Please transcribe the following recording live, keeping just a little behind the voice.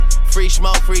Free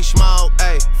smoke,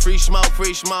 ayy. Free smoke,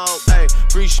 ayy.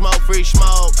 Free smoke,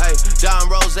 ayy. Don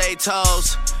Rose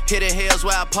toes. Hitting hills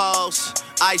where I pose.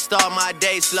 I start my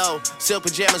day slow. Silk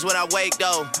pajamas when I wake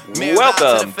though.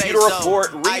 Welcome, Pewter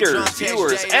Report readers,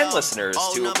 viewers, and listeners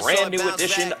to a brand new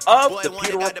edition of the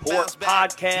Pewter Report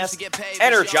podcast,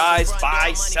 energized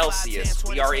by Celsius.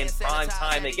 We are in prime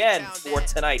time again for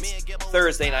tonight's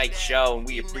Thursday night show, and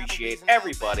we appreciate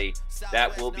everybody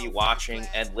that will be watching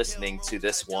and listening to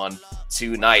this one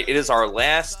tonight. It is our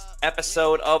last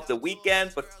episode of the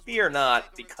weekend, but fear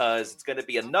not, because it's going to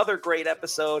be another great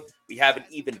episode. We have an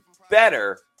even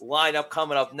better lineup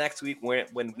coming up next week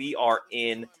when we are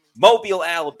in Mobile,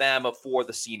 Alabama for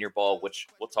the Senior Bowl, which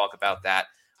we'll talk about that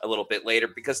a little bit later,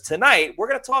 because tonight we're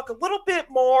going to talk a little bit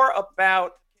more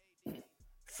about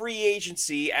free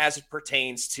agency as it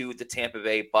pertains to the Tampa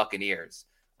Bay Buccaneers.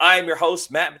 I'm your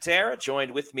host, Matt Matera.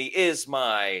 Joined with me is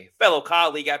my fellow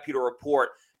colleague at Pewter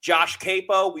Report, Josh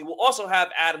Capo. We will also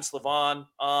have Adam Slavon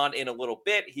on in a little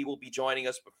bit. He will be joining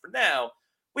us, but for now,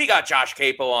 we got Josh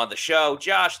Capo on the show.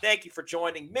 Josh, thank you for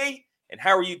joining me, and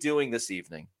how are you doing this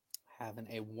evening? Having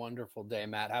a wonderful day,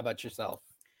 Matt. How about yourself?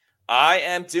 I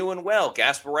am doing well.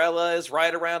 Gasparilla is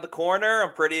right around the corner.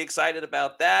 I'm pretty excited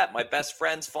about that. My best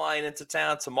friend's flying into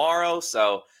town tomorrow,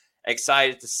 so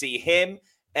excited to see him.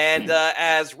 And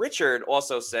as Richard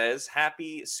also says,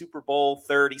 happy Super Bowl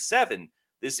 37.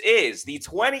 This is the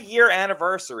 20-year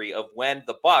anniversary of when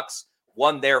the Bucs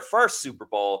won their first Super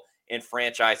Bowl in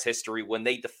franchise history, when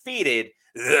they defeated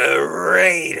the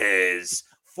Raiders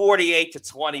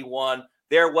 48-21.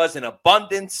 There was an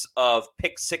abundance of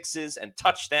pick sixes and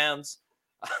touchdowns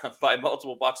by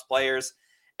multiple Bucs players.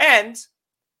 And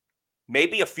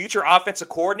maybe a future offensive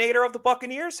coordinator of the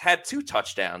Buccaneers had 2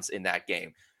 touchdowns in that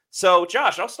game. So,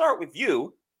 Josh, I'll start with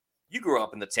you. You grew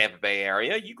up in the Tampa Bay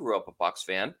area. You grew up a Bucs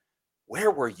fan.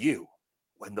 Where were you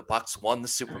when the Bucs won the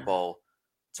Super Bowl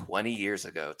 20 years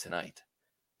ago tonight?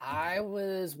 I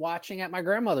was watching at my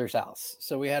grandmother's house.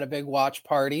 So we had a big watch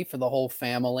party for the whole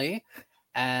family.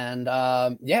 And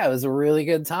it was a really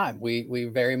good time. We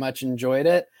very much enjoyed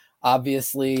it.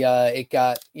 Obviously, it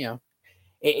got,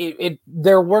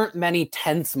 there weren't many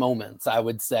tense moments, I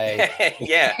would say.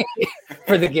 Yeah.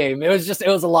 For the game. It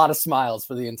was a lot of smiles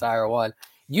for the entire one.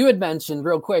 You had mentioned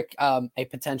real quick a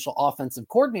potential offensive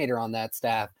coordinator on that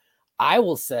staff. I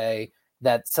will say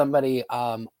that somebody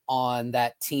on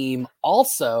that team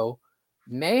also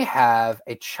may have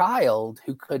a child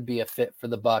who could be a fit for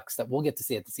the Bucs that we'll get to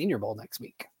see at the Senior Bowl next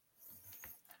week.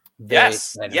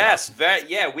 Yes.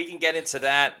 We can get into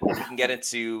that. We can get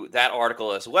into that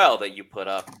article as well that you put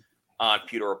up on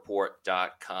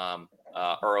pewterreport.com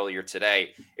earlier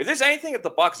today. If there's anything that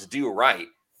the Bucs do right,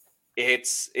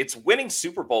 it's winning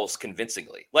Super Bowls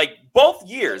convincingly. Like both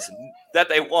years that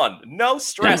they won, no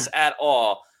stress at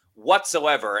all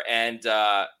whatsoever. And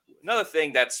another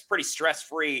thing that's pretty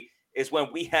stress-free is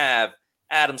when we have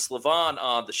Adam Slavon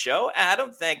on the show.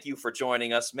 Adam, thank you for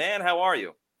joining us, man. How are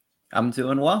you? I'm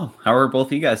doing well. How are both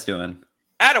of you guys doing?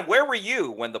 Adam, where were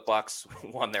you when the Bucs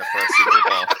won their first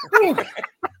Super Bowl?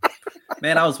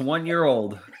 Man, I was 1 year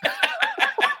old.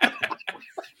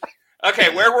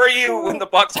 Okay, where were you when the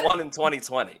Bucs won in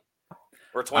 2020?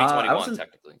 Or 2021,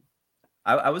 technically.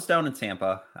 I was down in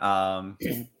Tampa. I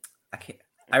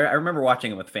remember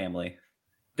watching it with family.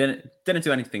 Didn't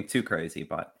do anything too crazy,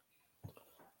 but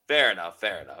fair enough.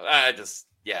 It's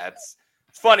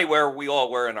funny where we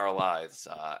all were in our lives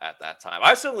at that time. I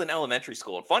was still in elementary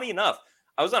school, and funny enough,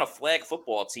 I was on a flag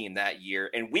football team that year,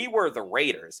 and we were the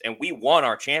Raiders, and we won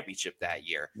our championship that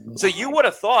year. So you would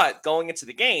have thought going into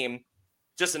the game,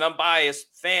 just an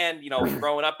unbiased fan,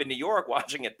 growing up in New York,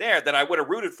 watching it there, that I would have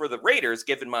rooted for the Raiders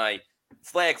given my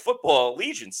flag football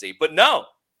allegiancy. But no,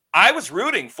 I was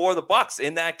rooting for the Bucs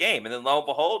in that game. And then lo and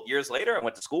behold, years later, I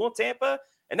went to school in Tampa,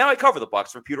 and now I cover the Bucs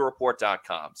for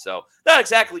pewterreport.com. So not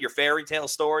exactly your fairy tale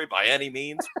story by any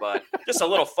means, but just a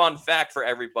little fun fact for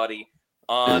everybody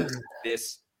on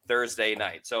this Thursday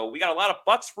night. So we got a lot of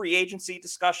Bucs free agency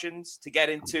discussions to get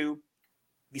into.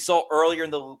 We saw earlier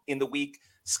in the week,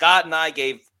 Scott and I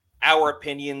gave our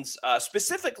opinions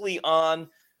specifically on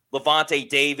Levante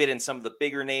David and some of the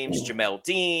bigger names, Jamel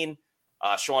Dean,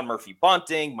 Sean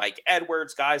Murphy-Bunting, Mike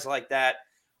Edwards, guys like that.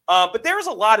 But there was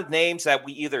a lot of names that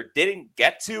we either didn't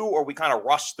get to or we kind of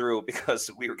rushed through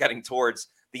because we were getting towards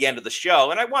the end of the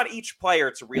show. And I want each player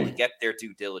to really get their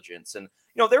due diligence. And,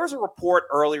 there was a report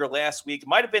earlier last week. It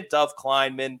might have been Dov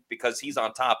Kleinman because he's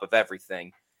on top of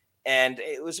everything. And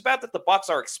it was about that the Bucs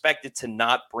are expected to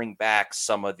not bring back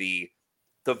some of the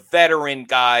veteran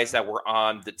guys that were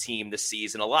on the team this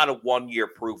season. A lot of one-year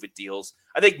prove-it deals.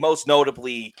 I think most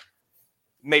notably,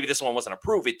 maybe this one wasn't a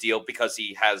prove-it deal because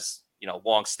he has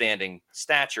longstanding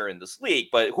stature in this league.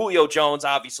 But Julio Jones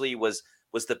obviously was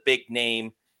the big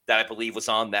name that I believe was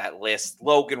on that list.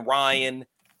 Logan Ryan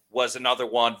was another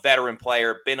one, veteran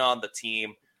player, been on the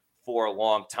team for a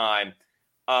long time.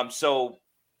 So,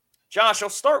 Josh, I'll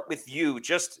start with you.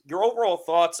 Just your overall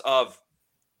thoughts of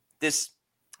this,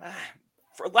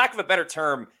 for lack of a better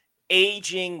term,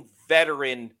 aging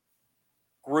veteran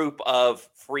group of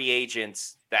free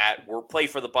agents that will play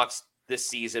for the Bucs this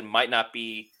season, might not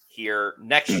be here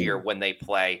next year when they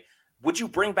play. Would you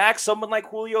bring back someone like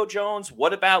Julio Jones?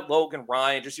 What about Logan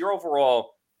Ryan? Just your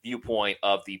overall viewpoint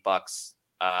of the Bucs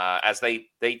as they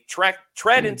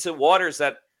tread into waters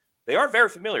that they aren't very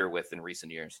familiar with in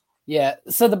recent years. Yeah,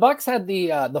 so the Bucs had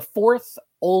the fourth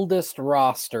oldest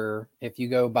roster, if you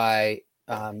go by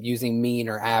using mean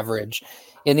or average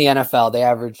in the NFL. They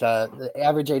averaged the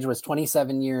average age was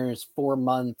 27 years, 4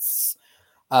 months,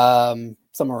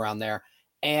 somewhere around there.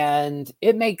 And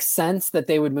it makes sense that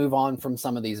they would move on from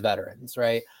some of these veterans,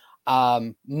 right?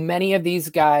 Many of these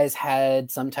guys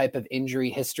had some type of injury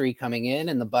history coming in,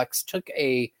 and the Bucs took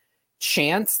a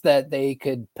chance that they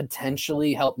could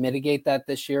potentially help mitigate that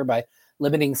this year by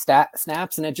limiting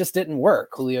snaps, and it just didn't work.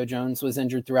 Julio Jones was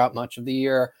injured throughout much of the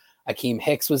year. Akeem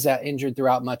Hicks was injured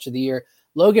throughout much of the year.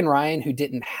 Logan Ryan, who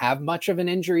didn't have much of an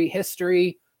injury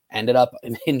history, ended up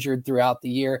injured throughout the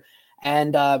year.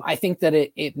 And I think that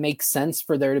it makes sense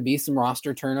for there to be some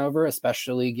roster turnover,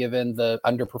 especially given the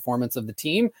underperformance of the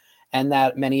team, and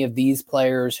that many of these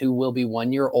players who will be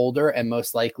 1 year older and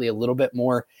most likely a little bit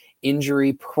more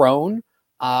injury prone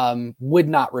would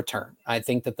not return. I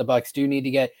think that the Bucs do need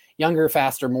to get younger,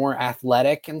 faster, more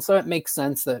athletic. And so it makes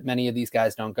sense that many of these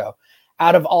guys don't go.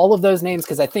 Out of all of those names,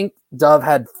 because I think Dove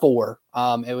had four,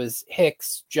 it was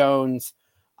Hicks, Jones,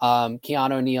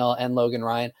 Keanu Neal, and Logan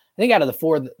Ryan. I think out of the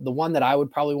four, the one that I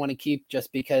would probably want to keep,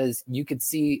 just because you could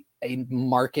see a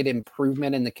market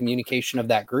improvement in the communication of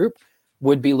that group,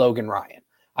 would be Logan Ryan.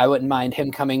 I wouldn't mind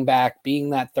him coming back, being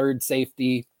that third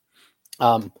safety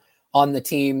on the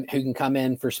team who can come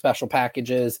in for special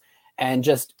packages and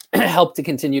just help to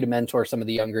continue to mentor some of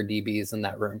the younger DBs in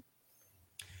that room.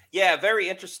 Yeah, very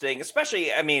interesting.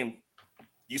 Especially, I mean,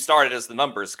 you started as the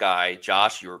numbers guy,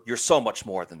 Josh. You're so much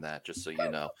more than that, just so you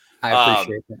know. I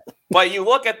appreciate that. But you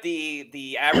look at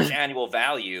the average annual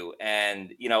value,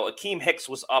 and Akeem Hicks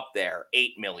was up there,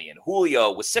 $8 million.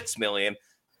 Julio was $6 million,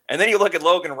 and then you look at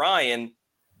Logan Ryan,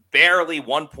 barely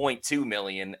 $1.2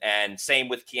 million, and same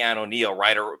with Keanu Neal,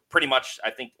 right? Or pretty much, I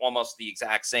think, almost the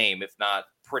exact same, if not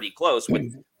pretty close,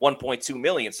 with $1.2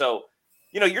 million. So,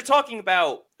 you're talking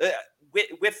about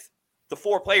with the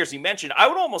four players you mentioned, I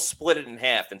would almost split it in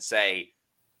half and say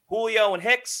Julio and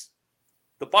Hicks,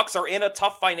 the Bucs are in a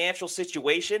tough financial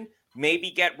situation.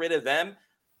 Maybe get rid of them.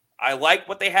 I like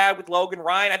what they had with Logan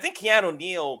Ryan. I think Keanu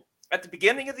Neal at the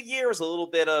beginning of the year was a little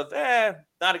bit of,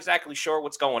 not exactly sure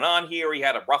what's going on here. He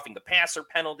had a roughing the passer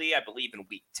penalty, I believe, in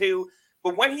week 2.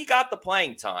 But when he got the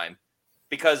playing time,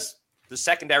 because the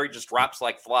secondary just drops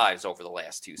like flies over the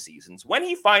last 2 seasons, when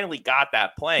he finally got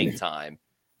that playing time,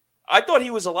 I thought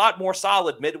he was a lot more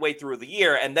solid midway through the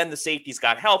year, and then the safeties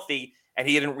got healthy, and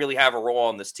he didn't really have a role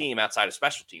on this team outside of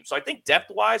special teams. So I think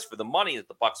depth-wise, for the money that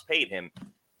the Bucs paid him,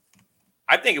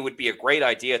 I think it would be a great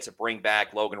idea to bring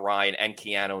back Logan Ryan and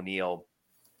Keanu Neal,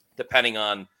 depending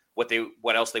on what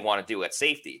else they want to do at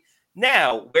safety.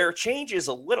 Now, where it changes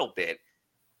a little bit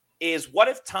is, what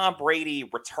if Tom Brady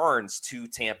returns to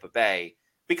Tampa Bay?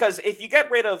 Because if you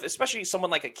get rid of, especially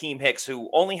someone like Akeem Hicks, who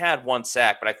only had 1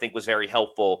 sack, but I think was very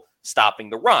helpful stopping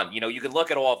the run. You can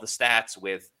look at all of the stats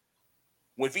with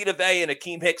when Vita Vea and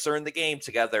Akeem Hicks are in the game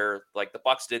together, like the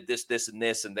Bucs did this, and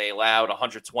this, and they allowed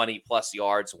 120 plus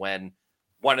yards when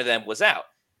one of them was out.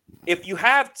 If you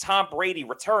have Tom Brady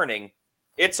returning,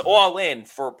 it's all in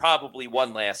for probably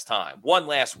one last time, one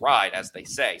last ride, as they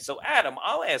say. So, Adam,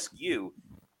 I'll ask you,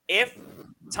 if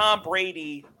Tom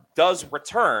Brady does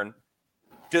return,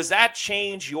 does that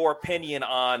change your opinion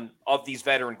of these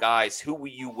veteran guys, who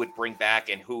you would bring back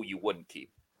and who you wouldn't keep?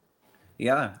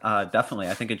 Yeah, definitely.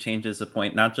 I think it changes the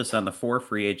point, not just on the 4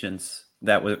 free agents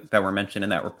that were mentioned in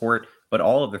that report, but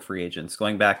all of the free agents.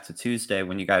 Going back to Tuesday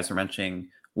when you guys were mentioning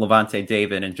Levante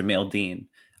David and Jamel Dean,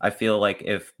 I feel like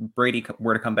if Brady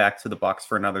were to come back to the Bucs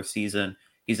for another season,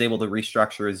 he's able to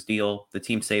restructure his deal. The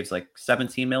team saves like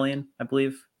 $17 million, I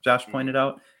believe Josh pointed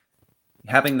out.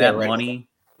 Having that money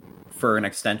for an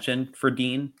extension for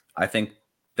Dean, I think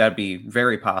that'd be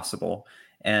very possible.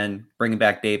 And bringing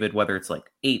back David, whether it's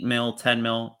like 8 mil, 10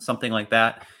 mil, something like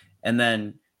that. And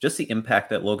then just the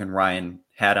impact that Logan Ryan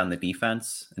had on the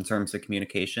defense in terms of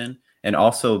communication, and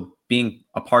also being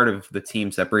a part of the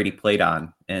teams that Brady played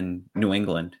on in New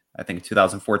England. I think in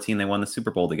 2014 they won the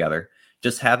Super Bowl together.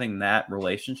 Just having that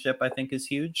relationship, I think, is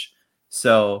huge.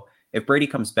 So if Brady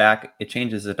comes back, it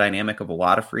changes the dynamic of a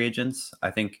lot of free agents.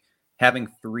 I think having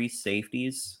 3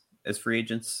 safeties as free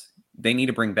agents, they need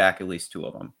to bring back at least 2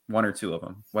 of them, 1 or 2 of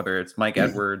them, whether it's Mike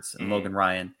Edwards and Logan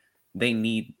Ryan. They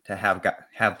need to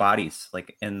have bodies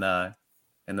like in the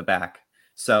back.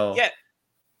 So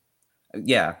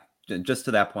yeah, just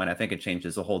to that point, I think it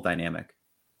changes the whole dynamic.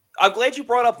 I'm glad you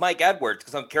brought up Mike Edwards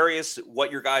because I'm curious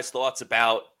what your guys' thoughts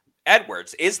about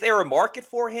Edwards. Is there a market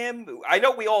for him? I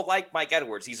know we all like Mike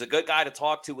Edwards. He's a good guy to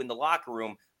talk to in the locker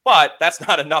room, but that's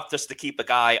not enough just to keep a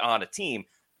guy on a team.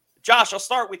 Josh, I'll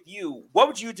start with you. What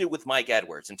would you do with Mike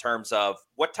Edwards in terms of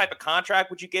what type of contract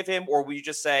would you give him? Or would you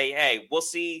just say, hey, we'll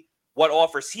see what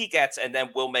offers he gets, and then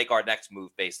we'll make our next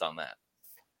move based on that?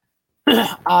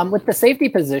 With the safety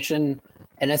position,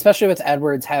 and especially with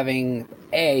Edwards having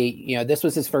this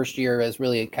was his first year as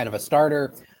really kind of a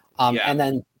starter. And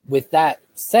then with that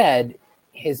said,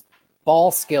 his ball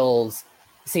skills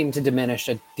seem to diminish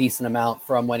a decent amount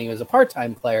from when he was a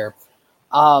part-time player.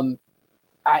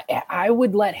 I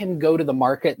would let him go to the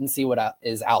market and see what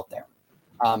is out there,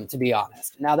 to be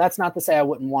honest. Now, that's not to say I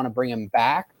wouldn't want to bring him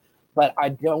back, but I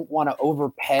don't want to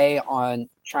overpay on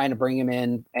trying to bring him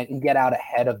in and get out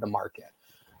ahead of the market.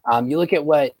 You look at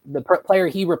what the player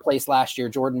he replaced last year,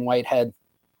 Jordan Whitehead,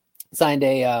 signed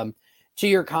a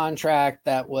 2-year contract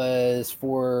that was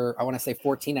for, I want to say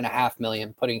 $14.5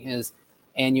 million, putting his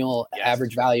annual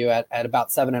average value at about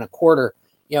 $7.25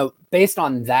 million. Based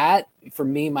on that, for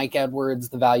me, Mike Edwards,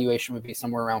 the valuation would be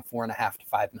somewhere around $4.5 to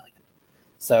 $5 million.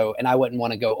 So, and I wouldn't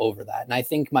want to go over that. And I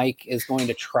think Mike is going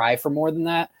to try for more than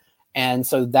that. And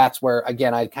so that's where,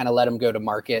 again, I kind of let him go to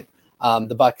market.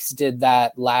 The Bucks did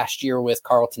that last year with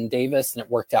Carlton Davis, and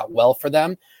it worked out well for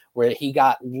them, where he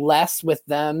got less with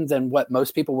them than what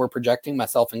most people were projecting,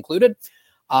 myself included.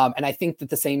 And I think that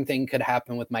the same thing could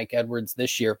happen with Mike Edwards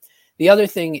this year. The other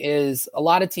thing is a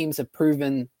lot of teams have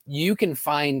proven you can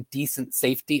find decent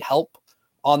safety help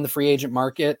on the free agent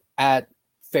market at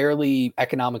fairly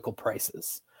economical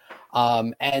prices.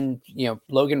 And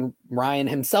Logan Ryan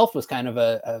himself was kind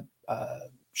of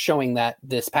showing that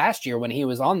this past year when he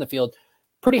was on the field,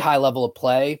 pretty high level of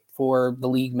play for the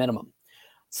league minimum.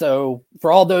 So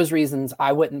for all those reasons,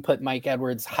 I wouldn't put Mike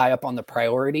Edwards high up on the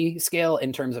priority scale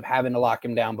in terms of having to lock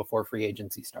him down before free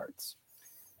agency starts.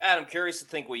 Adam, curious to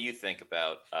think what you think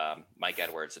about Mike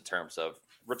Edwards in terms of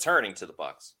returning to the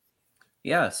Bucks.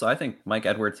 Yeah, so I think Mike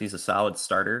Edwards, he's a solid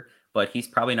starter, but he's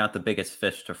probably not the biggest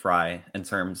fish to fry in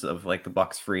terms of like the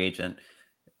Bucks free agents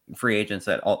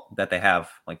that they have,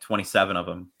 like 27 of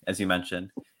them, as you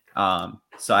mentioned.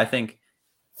 So I think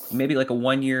maybe like a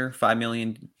 1-year,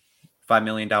 $5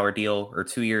 million deal, or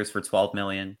 2 years for $12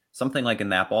 million, something like in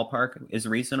that ballpark is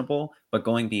reasonable. But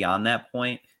going beyond that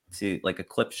point to like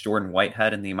eclipse Jordan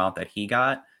Whitehead and the amount that he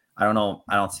got, I don't know.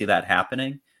 I don't see that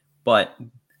happening, but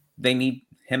they need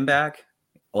him back.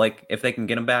 Like if they can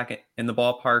get him back in the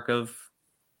ballpark of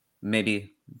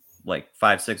maybe like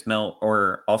 5-6 mil,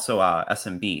 or also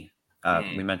SMB.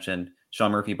 We mentioned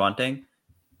Sean Murphy-Bunting.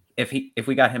 If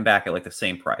we got him back at like the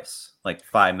same price, like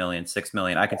 $5 million, $6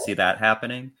 million, I could see that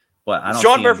happening. But I don't.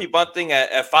 Sean Murphy-Bunting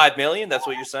at $5 million. That's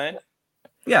what you're saying?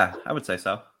 Yeah, I would say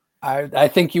so. I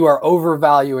think you are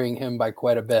overvaluing him by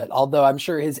quite a bit. Although I'm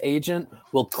sure his agent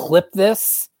will clip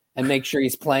this and make sure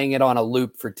he's playing it on a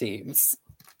loop for teams.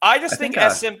 I think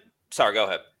Sorry, go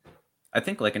ahead. I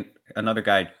think like another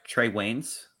guy, Trey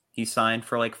Waynes, he signed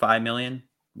for like $5 million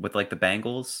with like the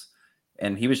Bengals,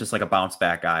 and he was just like a bounce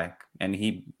back guy, and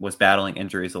he was battling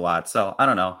injuries a lot. So I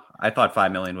don't know. I thought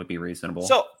 $5 million would be reasonable.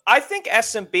 So I think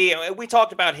SMB, we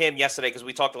talked about him yesterday because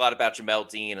we talked a lot about Jamel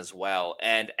Dean as well.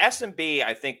 And SMB,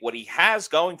 I think what he has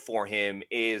going for him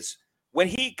is when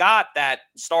he got that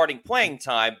starting playing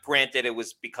time, granted it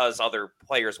was because other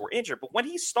players were injured, but when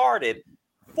he started,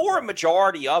 for a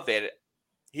majority of it,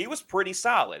 he was pretty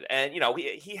solid. And,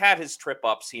 he had his trip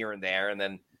ups here and there, and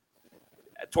then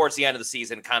towards the end of the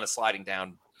season, kind of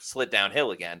slid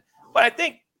downhill again. But I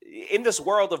think in this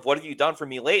world of what have you done for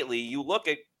me lately, you look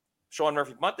at Sean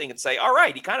Murphy-Bunting and say, all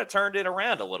right, he kind of turned it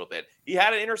around a little bit. He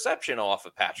had an interception off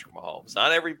of Patrick Mahomes.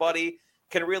 Not everybody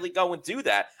can really go and do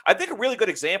that. I think a really good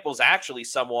example is actually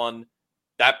someone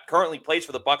that currently plays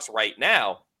for the Bucks right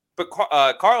now. But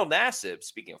Carl Nassib,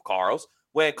 speaking of Carls,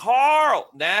 when Carl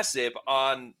Nassib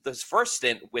on this first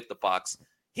stint with the Bucks,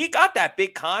 he got that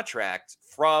big contract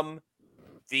from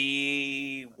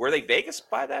were they Vegas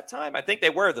by that time? I think they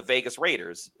were the Vegas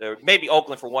Raiders, or maybe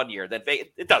Oakland for 1 year. Then Vegas,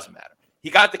 it doesn't matter. He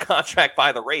got the contract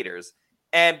by the Raiders,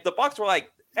 and the Bucks were like,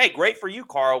 hey, great for you,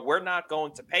 Carl. We're not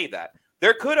going to pay that.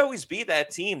 There could always be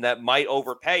that team that might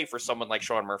overpay for someone like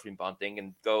Sean Murphy-Bunting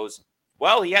and goes,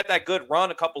 well, he had that good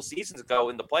run a couple seasons ago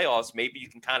in the playoffs. Maybe you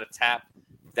can kind of tap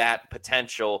that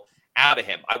potential out of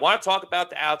him. I want to talk about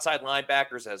the outside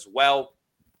linebackers as well.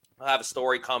 I'll have a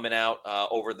story coming out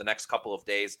over the next couple of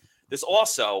days. There's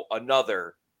also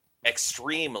another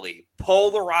extremely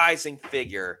polarizing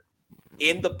figure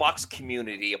in the Bucs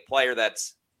community, a player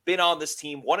that's been on this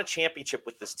team, won a championship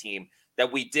with this team,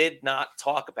 that we did not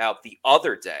talk about the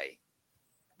other day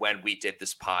when we did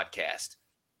this podcast.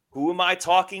 Who am I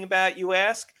talking about, you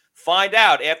ask? Find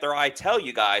out after I tell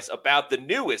you guys about the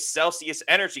newest Celsius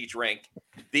energy drink,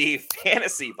 the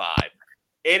Fantasy Vibe.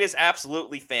 It is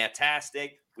absolutely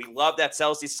fantastic. We love that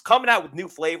Celsius is coming out with new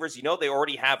flavors. You know they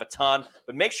already have a ton,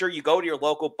 but make sure you go to your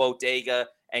local bodega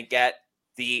and get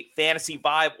the Fantasy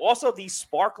Vibe. Also, the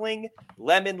sparkling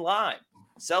lemon lime.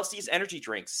 Celsius energy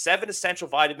drinks, 7 essential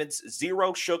vitamins,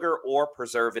 0 sugar or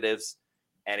preservatives,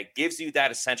 and it gives you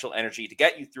that essential energy to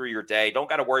get you through your day. Don't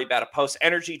got to worry about a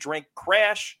post-energy drink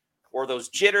crash or those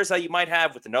jitters that you might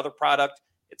have with another product.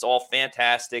 It's all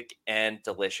fantastic and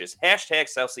delicious. Hashtag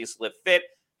Celsius Live Fit.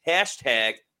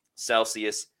 Hashtag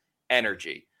Celsius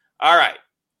Energy. All right.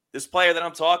 This player that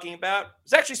I'm talking about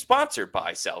is actually sponsored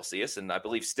by Celsius, and I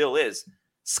believe still is.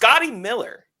 Scotty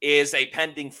Miller is a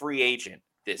pending free agent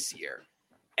this year.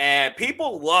 And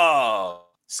people love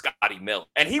Scotty Miller.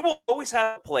 And he will always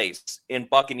have a place in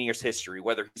Buccaneers history,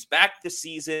 whether he's back this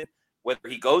season, whether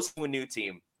he goes to a new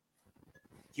team.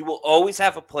 He will always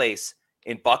have a place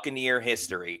in Buccaneer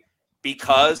history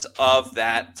because of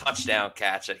that touchdown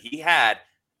catch that he had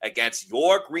against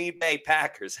your Green Bay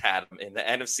Packers, had him in the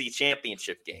NFC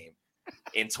Championship game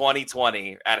in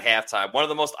 2020 at halftime. One of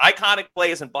the most iconic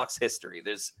plays in Bucs history.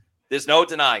 There's no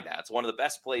denying that. It's one of the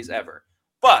best plays ever.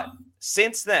 But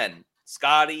since then,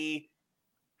 Scotty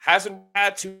hasn't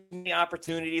had too many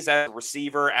opportunities as a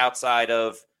receiver outside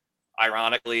of,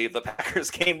 ironically, the Packers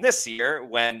game this year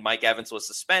when Mike Evans was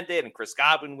suspended and Chris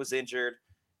Godwin was injured.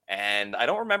 And I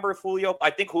don't remember if I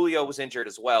think Julio was injured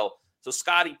as well. So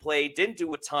Scotty played, didn't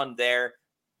do a ton there,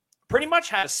 pretty much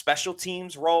had a special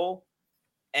teams role.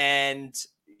 And,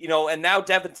 and now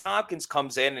Devin Tompkins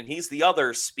comes in and he's the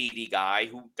other speedy guy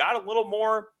who got a little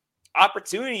more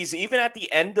opportunities even at the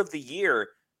end of the year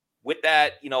with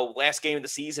that, last game of the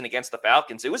season against the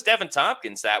Falcons. It was Devin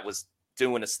Tompkins that was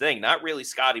doing his thing, not really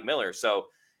Scotty Miller. So,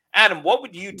 Adam, what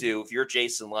would you do if you're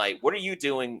Jason Light? What are you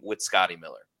doing with Scotty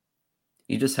Miller?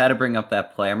 You just had to bring up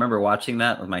that play. I remember watching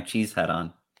that with my cheese head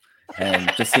on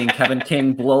and just seeing Kevin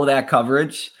King blow that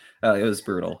coverage. It was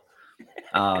brutal.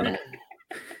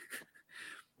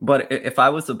 But if I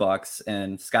was the Bucs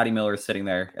and Scotty Miller is sitting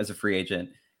there as a free agent,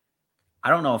 I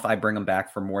don't know if I bring him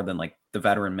back for more than like the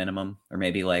veteran minimum or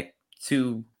maybe like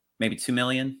 $2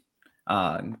 million.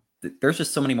 There's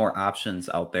just so many more options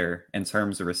out there in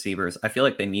terms of receivers. I feel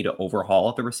like they need to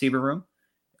overhaul the receiver room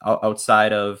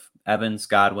outside of Evans,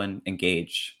 Godwin, and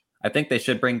Gage. I think they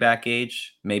should bring back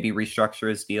Gage, maybe restructure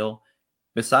his deal.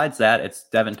 Besides that, it's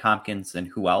Devin Tompkins and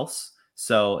who else?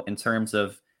 So in terms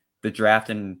of the draft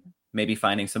and maybe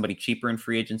finding somebody cheaper in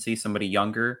free agency, somebody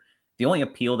younger, the only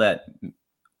appeal that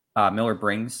Miller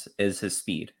brings is his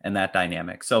speed and that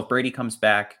dynamic. So if Brady comes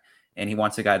back and he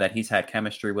wants a guy that he's had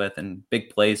chemistry with and big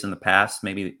plays in the past,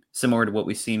 maybe similar to what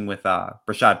we've seen with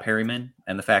Rashad Perryman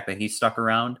and the fact that he's stuck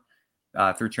around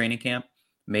through training camp,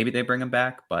 maybe they bring him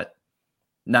back, but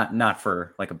not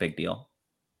for like a big deal.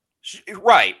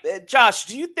 Right. Josh,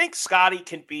 do you think Scotty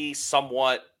can be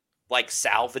somewhat like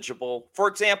salvageable? For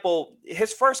example,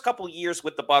 his first couple of years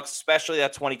with the Bucs, especially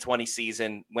that 2020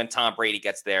 season when Tom Brady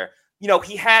gets there,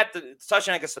 he had the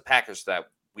touchdown against the Packers that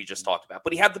we just talked about,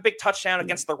 but he had the big touchdown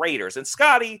against the Raiders. And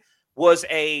Scotty was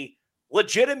a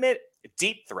legitimate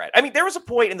deep threat. I mean, there was a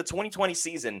point in the 2020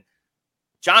 season,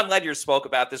 John Ledyard spoke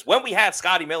about this when we had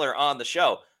Scotty Miller on the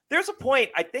show. There's a point,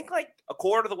 I think like a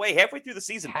quarter of the way, halfway through the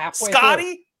season,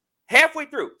 Scotty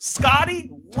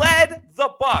led the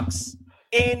Bucs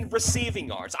in receiving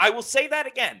yards. I will say that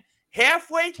again.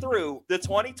 Halfway through the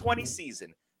 2020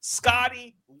 season,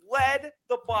 Scotty led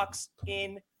the Bucs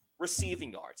in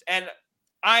receiving yards. And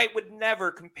I would never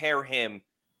compare him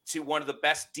to one of the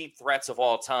best deep threats of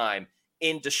all time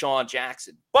in Deshaun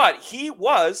Jackson. But he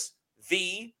was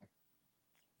the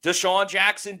Deshaun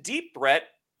Jackson deep threat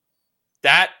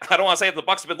that I don't want to say the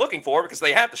Bucs have been looking for because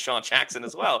they have Deshaun Jackson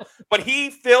as well. But he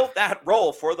filled that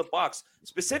role for the Bucs,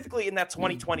 specifically in that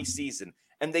 2020 season.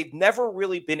 And they've never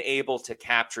really been able to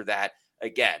capture that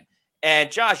again.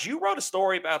 And Josh, you wrote a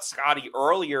story about Scotty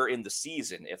earlier in the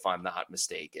season, if I'm not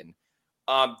mistaken.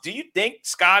 Do you think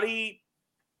Scotty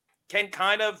can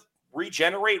kind of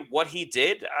regenerate what he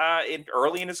did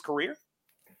early in his career?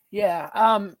 Yeah.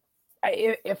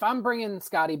 If I'm bringing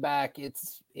Scotty back,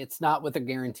 it's not with a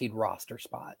guaranteed roster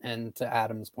spot. And to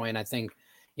Adam's point, I think,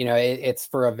 it's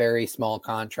for a very small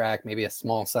contract, maybe a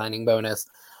small signing bonus.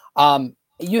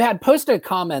 You had posted a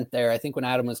comment there, I think, when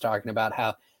Adam was talking about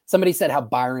how somebody said how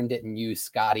Byron didn't use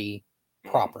Scotty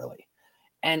properly.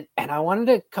 And I wanted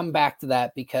to come back to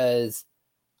that because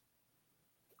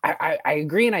I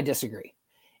agree and I disagree.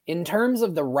 In terms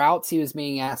of the routes he was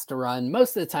being asked to run,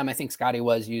 most of the time I think Scotty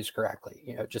was used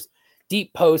correctly. Just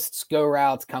deep posts, go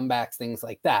routes, comebacks, things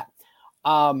like that.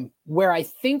 Where I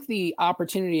think the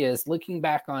opportunity is, looking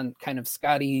back on kind of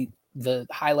Scotty, the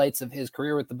highlights of his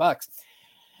career with the Bucks,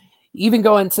 even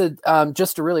going to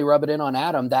just to really rub it in on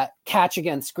Adam, that catch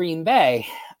against Green Bay,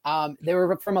 they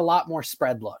were from a lot more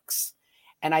spread looks.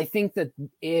 And I think that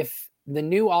if the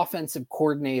new offensive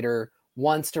coordinator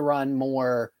wants to run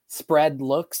more spread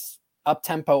looks,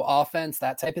 up-tempo offense,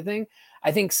 that type of thing,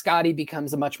 I think Scotty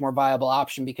becomes a much more viable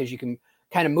option because you can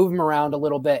kind of move him around a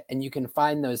little bit and you can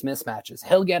find those mismatches.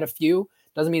 He'll get a few.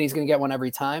 Doesn't mean he's going to get one every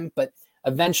time, but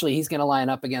eventually he's going to line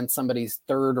up against somebody's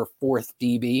third or fourth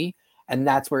DB, and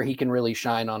that's where he can really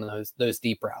shine on those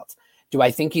deep routes. Do I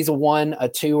think he's a 1, a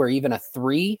 2, or even a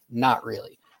 3? Not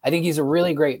really. I think he's a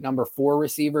really great number 4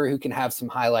 receiver who can have some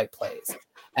highlight plays.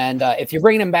 And if you're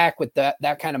bringing him back with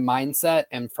that kind of mindset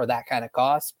and for that kind of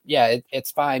cost, yeah,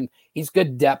 it's fine. He's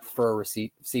good depth for a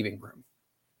receiving room.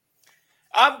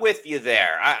 I'm with you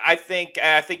there. I think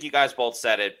you guys both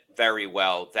said it very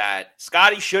well, that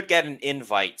Scotty should get an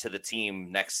invite to the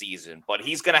team next season, but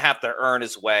he's going to have to earn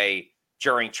his way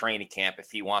during training camp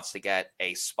if he wants to get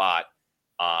a spot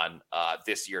on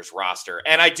this year's roster.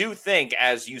 And I do think,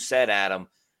 as you said, Adam,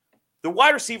 the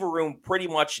wide receiver room pretty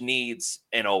much needs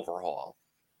an overhaul.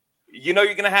 You're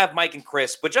going to have Mike and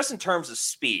Chris, but just in terms of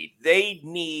speed, they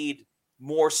need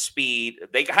more speed.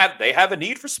 They have a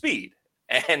need for speed.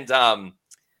 And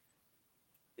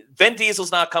Vin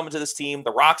Diesel's not coming to this team.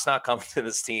 The Rock's not coming to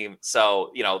this team.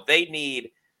 So, they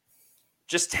need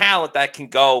just talent that can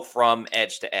go from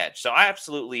edge to edge. So I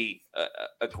absolutely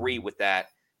agree with that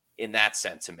in that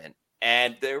sentiment.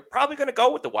 And they're probably going to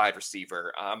go with the wide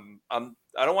receiver. I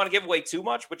don't want to give away too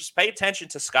much, but just pay attention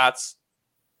to Scott's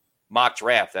mock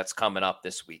draft that's coming up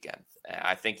this weekend.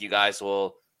 I think you guys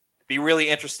will be really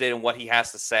interested in what he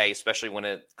has to say, especially when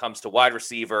it comes to wide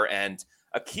receiver and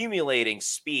accumulating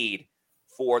speed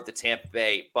for the Tampa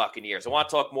Bay Buccaneers. I want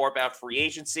to talk more about free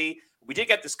agency. We did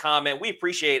get this comment. We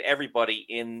appreciate everybody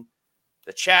in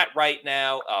the chat right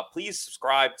now. Please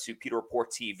subscribe to Pewter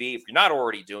Report TV if you're not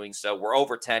already doing so. We're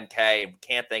over 10K, and we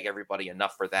can't thank everybody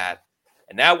enough for that.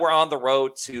 And now we're on the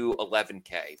road to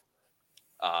 11K.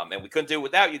 And we couldn't do it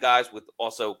without you guys with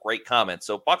also great comments.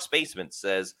 So Bucks Basement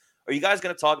says, are you guys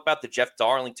going to talk about the Jeff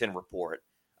Darlington report?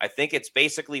 I think it's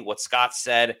basically what Scott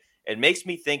said. It makes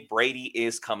me think Brady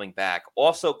is coming back.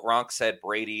 Also, Gronk said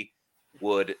Brady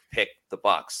would pick the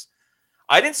Bucks.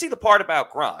 I didn't see the part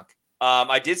about Gronk.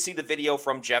 I did see the video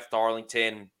from Jeff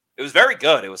Darlington. It was very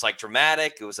good. It was like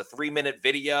dramatic. It was a 3-minute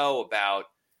video about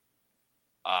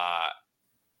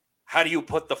how do you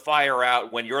put the fire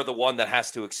out when you're the one that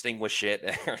has to extinguish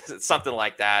it? Something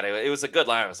like that. It was a good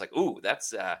line. I was like, ooh,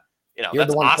 that's, you're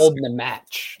that's the one Oscar. holding the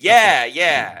match.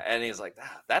 Yeah. And he's like,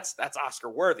 that's Oscar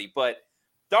worthy. But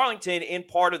Darlington, in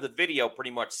part of the video,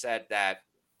 pretty much said that,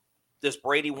 does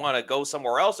Brady want to go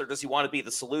somewhere else, or does he want to be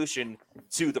the solution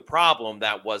to the problem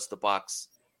that was the Bucs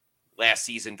last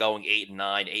season, going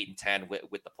 8-9, 8-10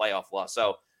 with the playoff loss?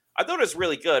 So I thought it was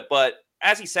really good. But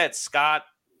as he said, Scott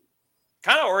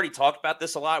kind of already talked about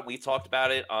this a lot. We've talked about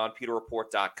it on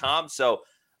pewterreport.com. So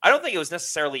I don't think it was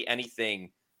necessarily anything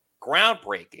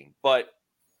groundbreaking. But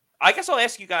I guess I'll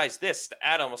ask you guys this.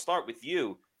 Adam, I'll start with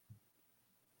you.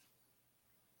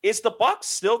 Is the Bucs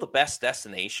still the best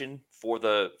destination for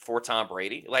Tom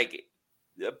Brady? Like,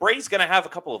 Brady's going to have a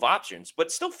couple of options, but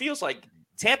it still feels like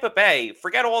Tampa Bay,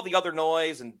 forget all the other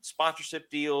noise and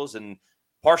sponsorship deals and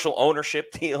partial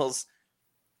ownership deals,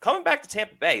 coming back to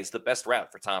Tampa Bay is the best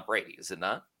route for Tom Brady, is it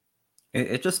not?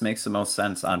 It just makes the most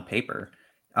sense on paper.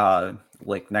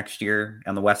 Like next year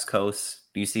on the West Coast,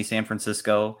 do you see San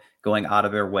Francisco going out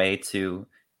of their way to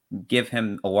give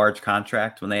him a large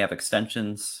contract when they have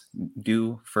extensions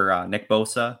due for Nick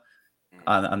Bosa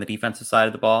on the defensive side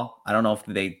of the ball? I don't know if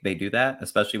they do that,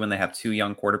 especially when they have 2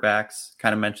 young quarterbacks.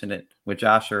 Kind of mentioned it with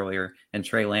Josh earlier, and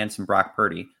Trey Lance and Brock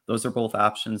Purdy. Those are both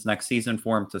options next season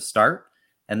for him to start.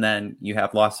 And then you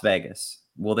have Las Vegas.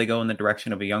 Will they go in the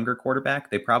direction of a younger quarterback?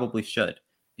 They probably should,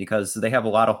 because they have a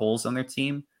lot of holes on their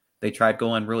team. They tried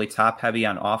going really top heavy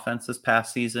on offense this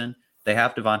past season. They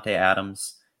have Devontae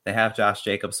Adams. They have Josh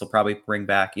Jacobs. They'll probably bring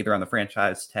back either on the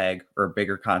franchise tag or a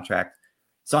bigger contract.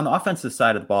 So on the offensive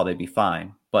side of the ball, they'd be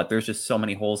fine. But there's just so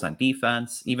many holes on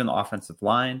defense, even the offensive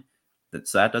line.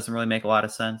 So that doesn't really make a lot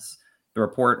of sense. The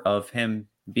report of him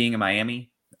being in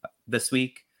Miami this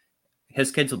week,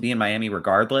 his kids will be in Miami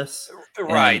regardless.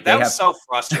 Right. That was so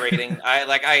frustrating.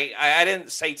 I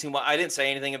didn't say too much. I didn't say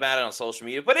anything about it on social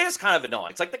media, but it is kind of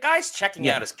annoying. It's like the guy's checking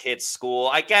out his kid's school.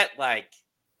 I get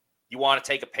you want to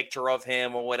take a picture of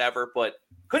him or whatever, but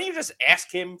couldn't you just ask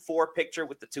him for a picture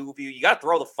with the two of you? You got to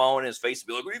throw the phone in his face and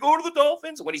be like, "Are you going to the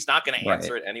Dolphins?" When he's not going to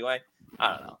answer it anyway.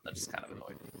 I don't know. That's just kind of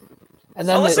annoying. And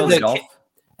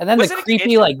then the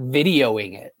creepy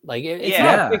videoing it. It's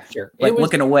not a picture. It was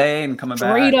looking away and coming back.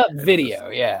 Straight up video,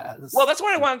 yeah. Well, that's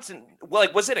what I wanted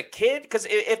to. Was it a kid? Because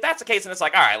if that's the case, then it's all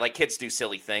right, kids do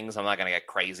silly things. I'm not going to get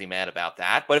crazy mad about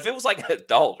that. But if it was an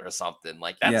adult or something,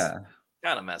 that's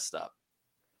kind of messed up.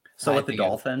 So with the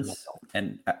Dolphins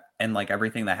and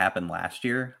everything that happened last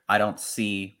year, I don't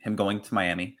see him going to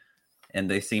Miami, and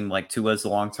they seem like Tua's the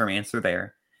long-term answer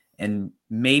there, and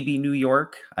maybe New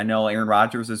York. I know Aaron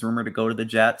Rodgers is rumored to go to the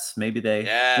Jets. Maybe they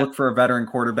look for a veteran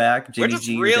quarterback, Jimmy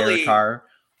G, Derek Carr.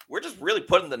 We're just really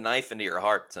putting the knife into your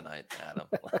heart tonight, Adam.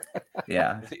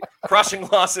 Yeah, crushing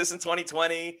losses in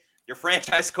 2020. Your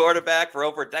franchise quarterback for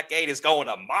over a decade is going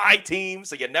to my team,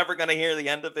 so you're never going to hear the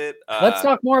end of it. Let's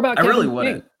talk more about Kevin King.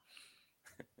 Wouldn't.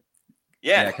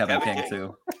 Yeah, Kevin King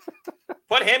too.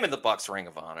 Put him in the Bucs Ring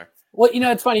of Honor. Well,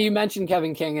 it's funny you mentioned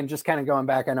Kevin King, and just kind of going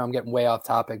back, I know I'm getting way off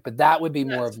topic, but that would be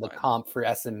more of the comp for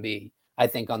SMB, I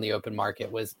think, on the open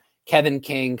market was Kevin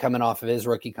King coming off of his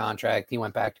rookie contract. He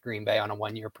went back to Green Bay on a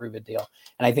 1-year prove-it deal,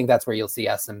 and I think that's where you'll see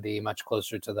SMB much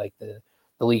closer to the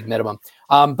league minimum.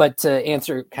 But to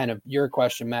answer kind of your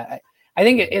question, Matt, I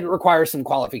think it requires some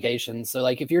qualifications. So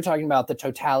if you're talking about the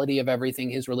totality of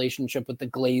everything, his relationship with the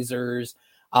Glazers,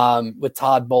 with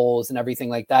Todd Bowles and everything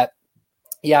like that,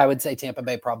 I would say Tampa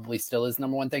Bay probably still is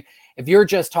number one thing. If you're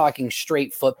just talking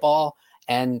straight football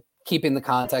and keeping the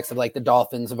context of the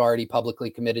Dolphins have already publicly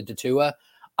committed to Tua,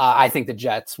 I think the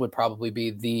Jets would probably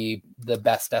be the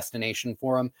best destination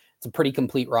for him. It's a pretty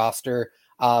complete roster.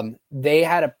 They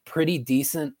had a pretty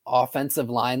decent offensive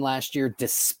line last year,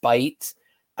 despite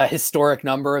a historic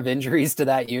number of injuries to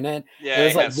that unit. Yeah,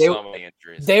 it was so many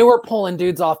injuries. They were pulling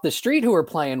dudes off the street who were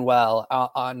playing well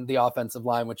on the offensive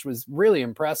line, which was really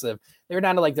impressive. They were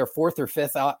down to their fourth or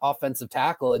fifth offensive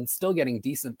tackle and still getting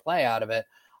decent play out of it.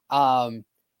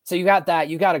 So you got that.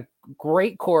 You got a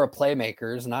great core of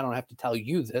playmakers, and I don't have to tell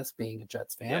you this, being a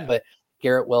Jets fan, but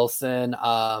Garrett Wilson,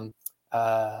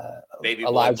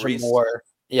 Elijah Moore,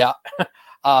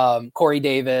 Corey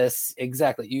Davis,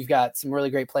 exactly. You've got some really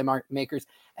great playmakers,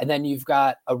 and then you've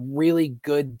got a really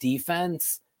good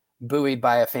defense buoyed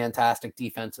by a fantastic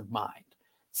defensive mind.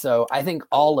 So I think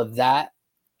all of that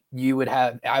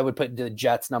I would put the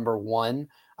Jets number one,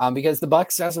 because the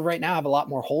Bucs, as of right now, have a lot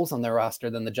more holes on their roster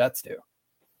than the Jets do.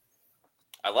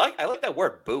 I like that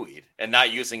word buoyed and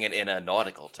not using it in a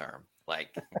nautical term.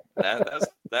 That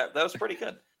was pretty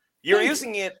good. You're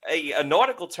using it a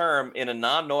nautical term in a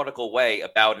non-nautical way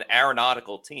about an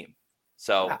aeronautical team.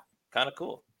 So kind of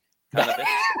cool. Kind of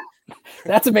interesting.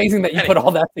 That's amazing that you put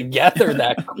all that together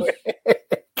that quick.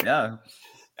 Yeah.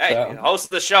 Hey, host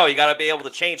of the show, you got to be able to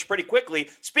change pretty quickly.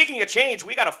 Speaking of change,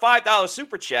 we got a $5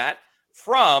 super chat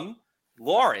from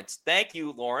Lawrence. Thank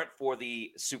you, Laurent, for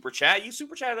the super chat. You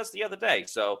super chatted us the other day,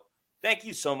 so thank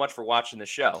you so much for watching the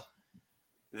show.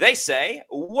 They say,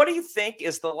 what do you think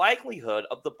is the likelihood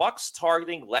of the Bucs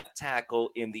targeting left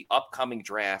tackle in the upcoming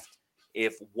draft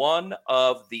if one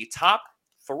of the top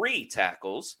 3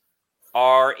 tackles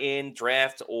are in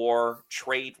draft or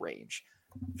trade range?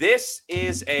 This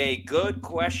is a good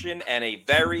question and a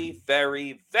very,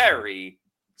 very, very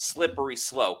slippery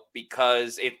slope,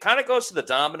 because it kind of goes to the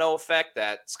domino effect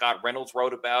that Scott Reynolds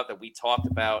wrote about, that we talked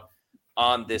about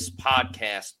on this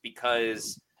podcast,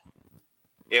 because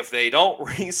if they don't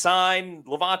re-sign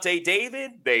Lavonte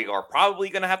David, they are probably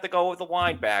going to have to go with a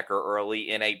linebacker early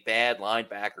in a bad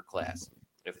linebacker class.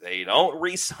 If they don't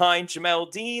re-sign Jamel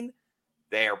Dean,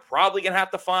 they are probably going to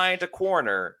have to find a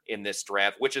corner in this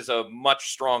draft, which is a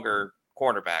much stronger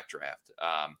cornerback draft.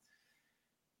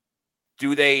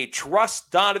 Do they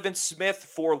trust Donovan Smith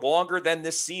for longer than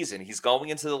this season? He's going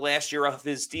into the last year of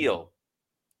his deal.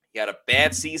 He had a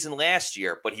bad season last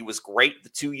year, but he was great the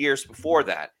 2 years before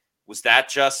that. Was that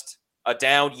just a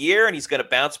down year and he's going to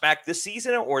bounce back this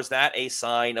season, or is that a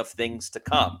sign of things to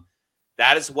come?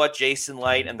 That is what Jason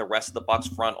Licht and the rest of the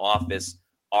Bucs front office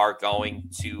are going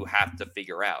to have to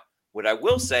figure out. What I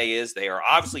will say is they are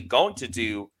obviously going to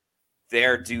do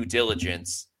their due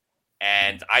diligence,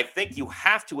 and I think you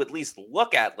have to at least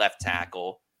look at left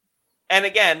tackle And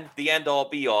again, the end all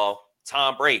be all,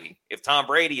 Tom Brady. If Tom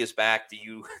Brady is back, do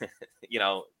you,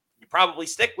 you probably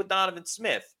stick with Donovan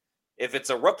Smith. If it's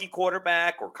a rookie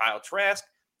quarterback or Kyle Trask,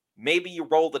 maybe you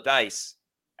roll the dice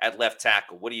at left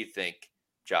tackle. What do you think,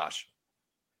 Josh?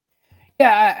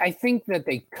 Yeah, I think that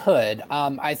they could.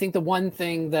 I think the one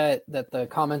thing that the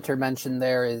commenter mentioned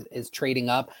there is trading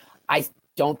up. I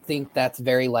don't think that's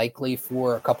very likely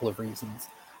for a couple of reasons.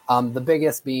 The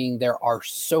biggest being there are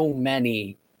so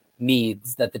many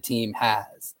needs that the team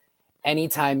has.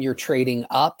 Anytime you're trading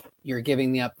up, you're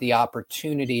giving up the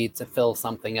opportunity to fill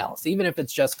something else, even if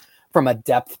it's just from a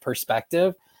depth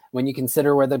perspective. When you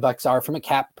consider where the Bucs are from a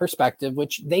cap perspective,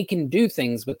 which they can do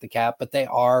things with the cap, but they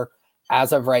are,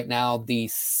 as of right now, the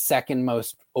second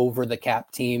most over the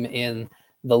cap team in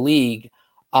the league.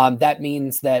 That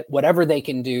means that whatever they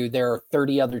can do, there are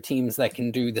 30 other teams that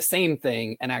can do the same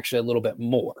thing and actually a little bit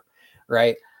more,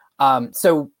 right?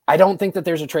 So I don't think that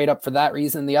there's a trade up for that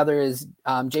reason. The other is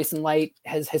Jason Licht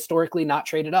has historically not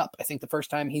traded up. I think the first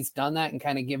time he's done that and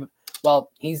kind of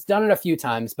he's done it a few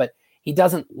times, but he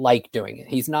doesn't like doing it.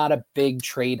 He's not a big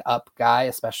trade up guy,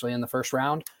 especially in the first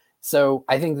round. So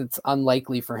I think it's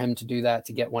unlikely for him to do that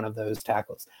to get one of those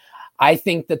tackles. I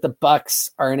think that the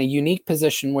Bucs are in a unique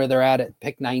position where they're at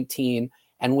pick 19,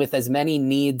 and with as many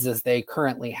needs as they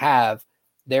currently have,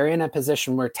 they're in a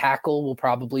position where tackle will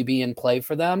probably be in play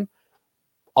for them,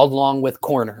 along with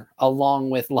corner,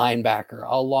 along with linebacker,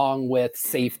 along with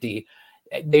safety.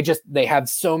 They have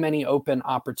so many open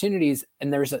opportunities,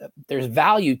 and there's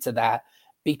value to that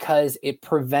because it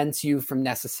prevents you from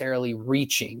necessarily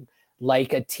reaching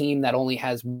like a team that only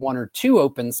has one or two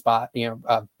open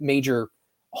major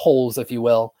holes, if you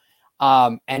will.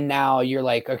 And now you're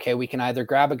like, okay, we can either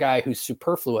grab a guy who's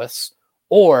superfluous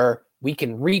or we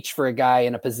can reach for a guy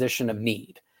in a position of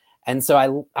need. And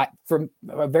so I from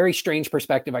a very strange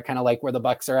perspective, I kind of like where the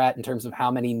Bucs are at in terms of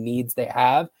how many needs they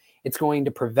have. It's going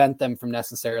to prevent them from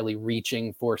necessarily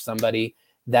reaching for somebody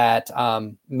that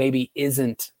maybe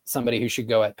isn't somebody who should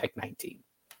go at pick 19.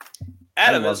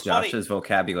 Adam, I love Josh's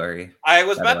vocabulary. I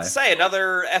was about to say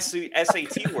another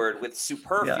SAT word with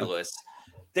superfluous.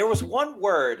 Yeah. There was one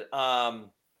word, I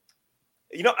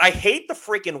hate the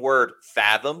freaking word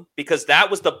fathom because that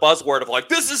was the buzzword of like,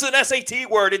 this is an SAT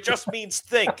word. It just means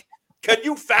think. Can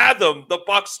you fathom the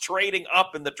Bucs trading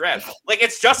up in the draft? Like,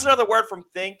 it's just another word from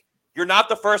think. You're not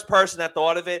the first person that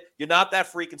thought of it. You're not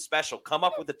that freaking special. Come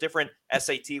up with a different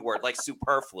SAT word like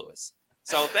superfluous.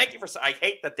 So thank you for. I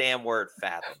hate the damn word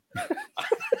fathom.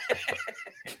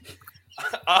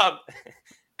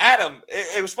 Adam,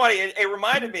 it was funny. It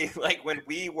reminded me like when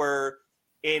we were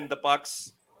in the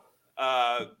Bucs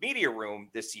media room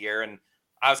this year, and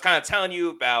I was kind of telling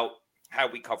you about how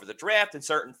we cover the draft and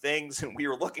certain things, and we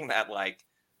were looking at like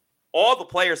all the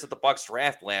players that the Bucs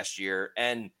draft last year,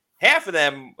 and half of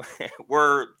them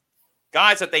were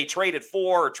guys that they traded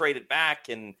for or traded back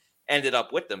and ended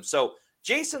up with them. So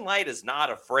Jason Licht is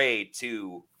not afraid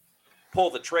to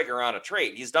pull the trigger on a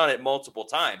trade. He's done it multiple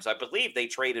times. I believe they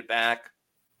traded back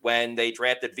when they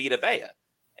drafted Vita Vea.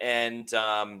 And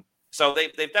so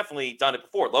they've definitely done it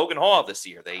before. Logan Hall this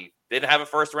year, they didn't have a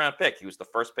first-round pick. He was the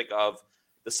first pick of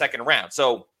the second round.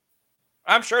 So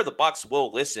I'm sure the Bucs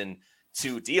will listen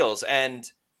to deals. And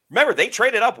remember, they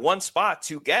traded up one spot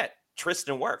to get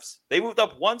Tristan Wirfs. They moved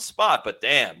up one spot, but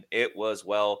damn, it was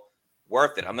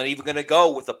worth it. I'm not even going to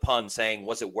go with a pun saying,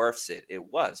 was it worth it?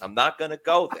 It was. I'm not going to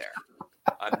go there.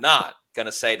 I'm not going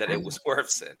to say that it was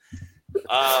worth it.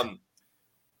 I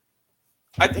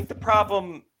think the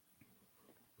problem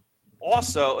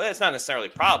also, it's not necessarily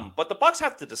a problem, but the Bucs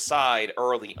have to decide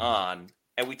early on,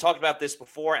 and we talked about this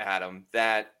before, Adam,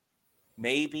 that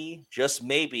maybe, just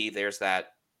maybe, there's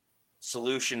that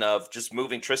solution of just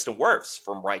moving Tristan Wirfs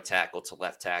from right tackle to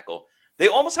left tackle. They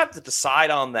almost have to decide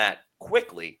on that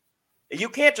quickly. You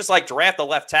can't just like draft a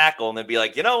left tackle and then be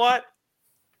like, you know what?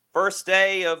 First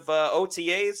day of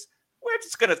OTAs, we're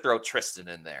just going to throw Tristan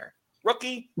in there.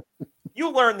 Rookie,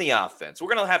 you learn the offense.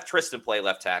 We're going to have Tristan play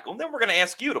left tackle, and then we're going to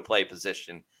ask you to play a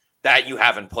position that you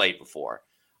haven't played before.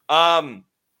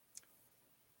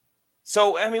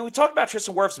 So, I mean, we talked about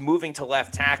Tristan Wirfs moving to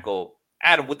left tackle.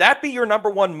 Adam, would that be your number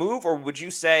one move, or would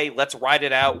you say let's ride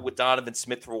it out with Donovan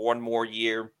Smith for one more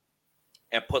year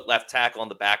and put left tackle on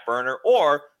the back burner?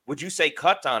 Or would you say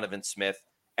cut Donovan Smith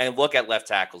and look at left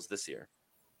tackles this year?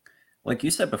 Like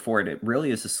you said before, it really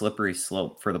is a slippery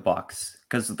slope for the Bucs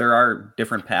because there are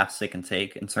different paths they can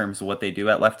take in terms of what they do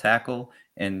at left tackle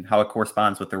and how it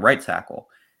corresponds with their right tackle.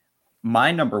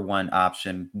 My number one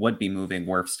option would be moving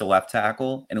Wirfs to left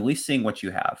tackle and at least seeing what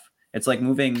you have. It's like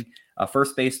moving a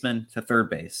first baseman to third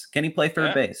base. Can he play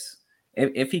third base?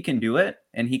 if he can do it,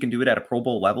 and he can do it at a Pro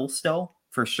Bowl level still,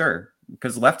 for sure.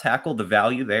 Because left tackle, the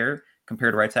value there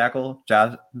compared to right tackle,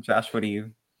 Josh, what do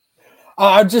you?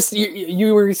 Just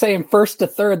you were saying first to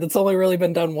third. That's only really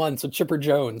been done once with Chipper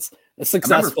Jones.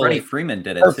 Successfully. I remember Freddie Freeman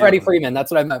did it. Or Freddie Freeman.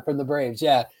 That's what I meant from the Braves.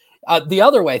 Yeah. The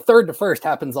other way, third to first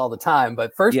happens all the time,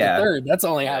 but first to third, that's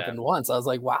only happened once. I was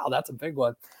like, wow, that's a big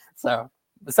one. So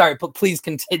sorry, please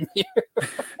continue.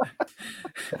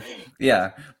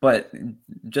 Yeah, but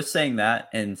just saying that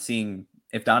and seeing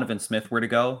if Donovan Smith were to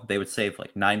go, they would save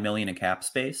like $9 million in cap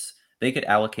space. They could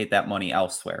allocate that money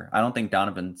elsewhere. I don't think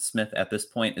Donovan Smith at this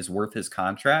point is worth his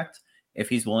contract. If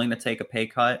he's willing to take a pay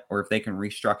cut, or if they can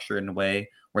restructure it in a way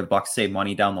where the Bucks save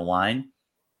money down the line,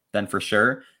 then for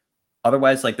sure.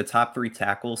 Otherwise, like the top 3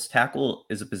 tackles, tackle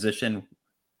is a position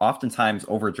oftentimes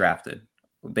overdrafted.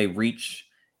 They reach,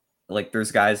 like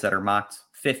there's guys that are mocked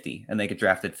 50 and they get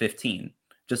drafted 15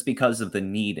 just because of the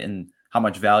need and how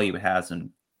much value it has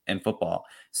in football.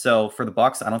 So for the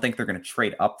Bucks, I don't think they're going to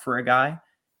trade up for a guy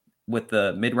with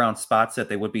the mid-round spots that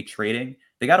they would be trading.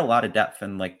 They got a lot of depth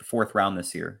in like the 4th round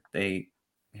this year. They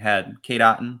had Cade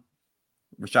Otton,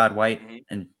 Rachaad White,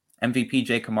 and MVP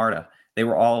Jay Camarda. They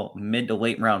were all mid to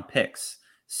late round picks.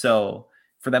 So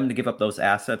for them to give up those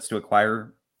assets to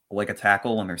acquire like a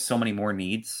tackle when there's so many more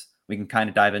needs, we can kind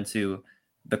of dive into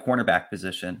the cornerback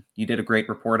position. You did a great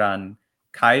report on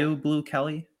Kyu Blu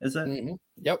Kelly, is it? Mm-hmm.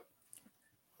 Yep.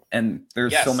 And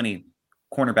there's so many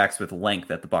cornerbacks with length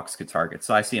that the Bucks could target.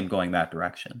 So I see him going that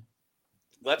direction.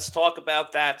 Let's talk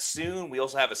about that soon. We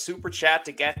also have a super chat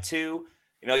to get to.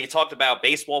 You know, you talked about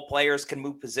baseball players can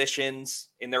move positions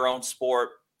in their own sport.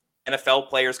 NFL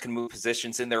players can move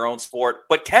positions in their own sport,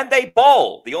 but can they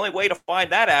bowl? The only way to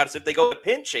find that out is if they go to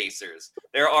Pin Chasers.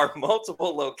 There are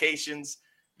multiple locations.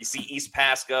 You see East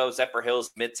Pasco, Zephyr Hills,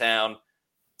 Midtown,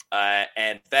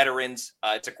 and Veterans.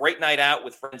 It's a great night out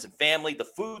with friends and family. The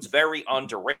food's very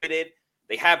underrated.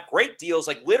 They have great deals,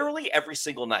 like literally every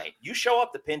single night. You show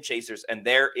up to Pin Chasers, and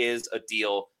there is a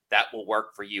deal that will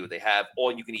work for you. They have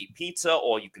all-you-can-eat pizza,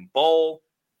 all-you-can bowl,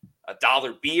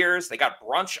 $1 beers. They got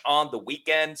brunch on the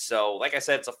weekend. So like I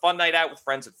said, it's a fun night out with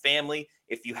friends and family.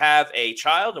 If you have a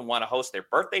child and want to host their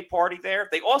birthday party there,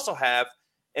 they also have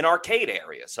an arcade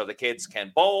area. So the kids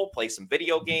can bowl, play some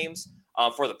video games.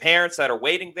 For the parents that are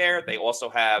waiting there, they also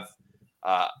have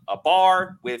a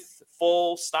bar with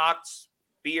full stocked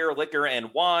beer, liquor,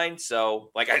 and wine.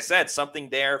 So like I said, something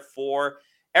there for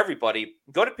everybody.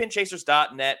 Go to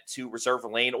pinchasers.net to reserve a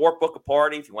lane or book a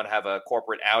party if you want to have a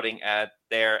corporate outing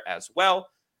there as well.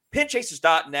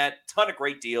 Pinchasers.net, ton of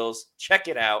great deals. Check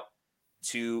it out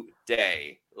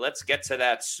today. Let's get to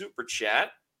that super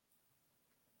chat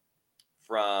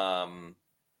from,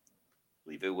 I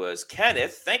believe it was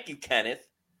Kenneth. Thank you, Kenneth,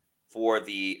 for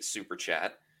the super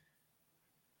chat.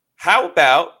 How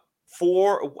about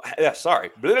Let's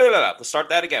start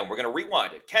that again. We're going to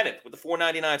rewind it. Kenneth with the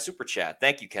 $4.99 super chat.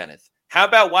 Thank you, Kenneth. How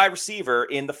about wide receiver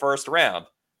in the first round?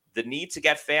 The need to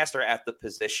get faster at the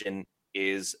position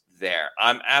is there.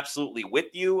 I'm absolutely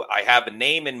with you. I have a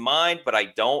name in mind, but I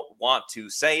don't want to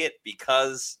say it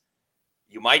because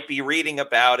you might be reading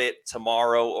about it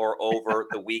tomorrow or over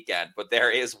the weekend. But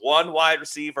there is one wide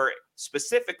receiver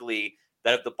specifically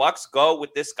that if the Bucks go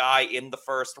with this guy in the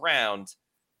first round,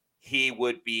 he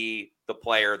would be the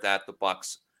player that the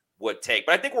Bucks would take.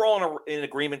 But I think we're all in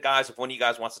agreement, guys. If one of you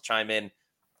guys wants to chime in,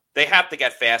 they have to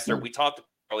get faster. We talked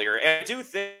earlier. And I do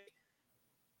think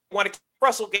you want to keep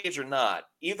Russell Gage or not.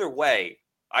 Either way,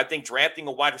 I think drafting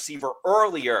a wide receiver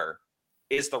earlier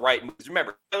is the right move.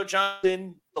 Remember, Taylor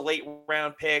Johnson, the late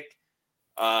round pick.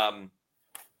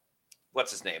 What's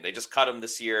his name? They just cut him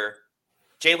this year.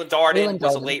 Jalen Darden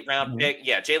was a late round pick.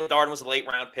 Yeah, Jalen Darden was a late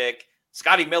round pick.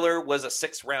 Scotty Miller was a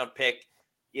 6th round pick.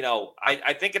 You know,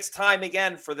 I think it's time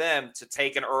again for them to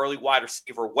take an early wide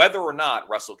receiver, whether or not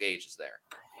Russell Gage is there.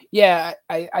 Yeah,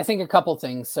 I think a couple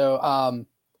things. So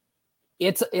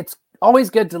it's always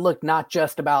good to look not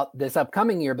just about this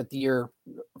upcoming year, but the year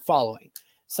following.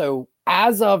 So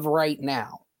as of right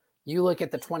now, you look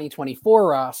at the 2024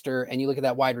 roster and you look at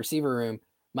that wide receiver room.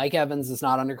 Mike Evans is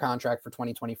not under contract for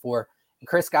 2024.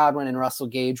 Chris Godwin and Russell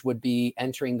Gage would be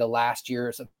entering the last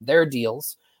years of their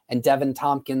deals. And Devin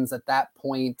Tompkins at that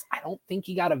point, I don't think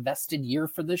he got a vested year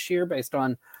for this year based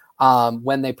on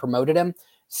when they promoted him.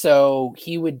 So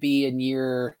he would be in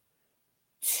year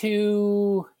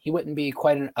 2. He wouldn't be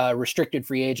quite a restricted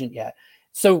free agent yet.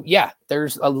 So yeah,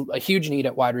 there's a huge need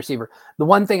at wide receiver. The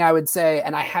one thing I would say,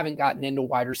 and I haven't gotten into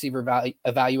wide receiver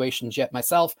evaluations yet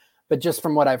myself, but just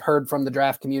from what I've heard from the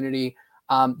draft community,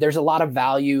 there's a lot of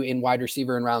value in wide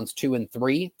receiver in rounds 2 and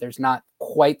 3. There's not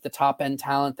quite the top end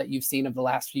talent that you've seen of the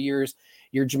last few years.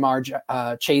 your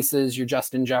Jamar Chases, your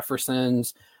Justin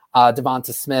Jeffersons,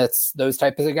 Devonta Smiths, those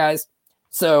types of guys.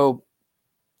 So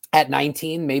at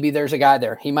 19, maybe there's a guy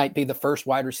there. He might be the first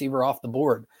wide receiver off the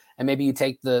board, and maybe you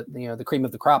take the cream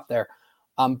of the crop there.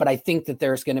 But I think that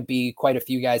there's going to be quite a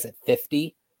few guys at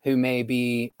 50 who may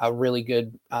be a really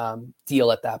good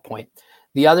deal at that point.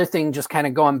 The other thing, just kind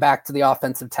of going back to the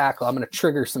offensive tackle, I'm going to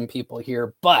trigger some people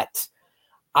here, but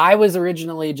I was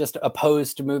originally just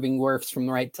opposed to moving Wirfs from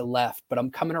right to left, but I'm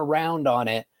coming around on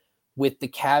it with the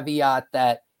caveat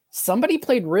that somebody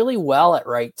played really well at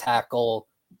right tackle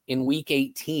in week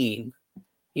 18.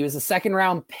 He was a second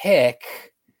round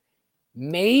pick.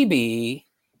 Maybe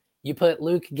you put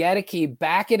Luke Gedeke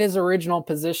back at his original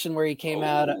position where he came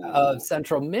out of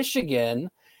Central Michigan,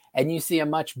 and you see a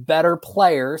much better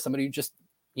player, somebody who just,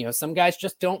 some guys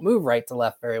just don't move right to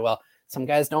left very well. Some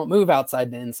guys don't move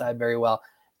outside to inside very well.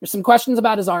 There's some questions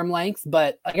about his arm length,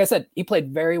 but like I said, he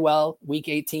played very well week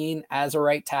 18 as a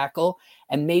right tackle,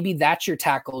 and maybe that's your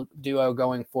tackle duo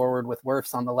going forward with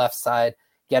Wirfs on the left side,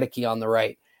 Gedeke on the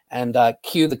right. And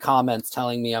cue the comments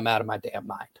telling me I'm out of my damn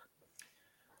mind.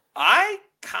 I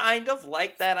kind of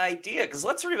like that idea because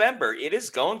let's remember, it is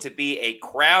going to be a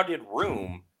crowded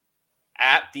room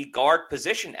at the guard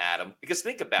position, Adam, because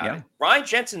think about it. Ryan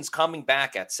Jensen's coming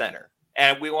back at center,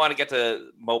 and we want to get to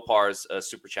Mopar's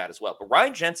super chat as well, but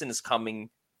Ryan Jensen is coming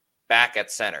back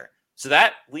at center. So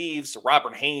that leaves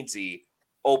Robert Hainsey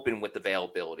open with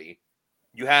availability.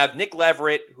 You have Nick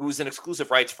Leverett, who's an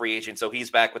exclusive rights free agent, so he's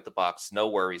back with the Bucs. No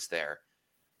worries there.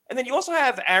 And then you also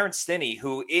have Aaron Stinney,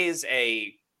 who is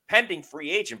a pending free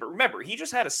agent, but remember, he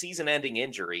just had a season-ending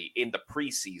injury in the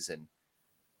preseason.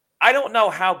 I don't know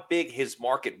how big his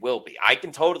market will be. I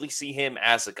can totally see him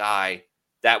as a guy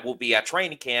that will be at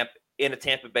training camp in a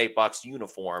Tampa Bay Bucs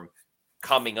uniform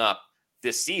coming up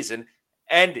this season.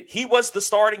 And he was the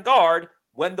starting guard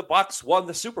when the Bucs won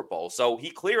the Super Bowl. So he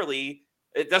clearly,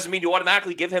 it doesn't mean you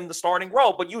automatically give him the starting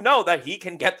role, but you know that he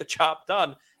can get the job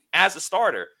done as a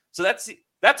starter. So that's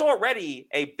already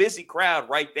a busy crowd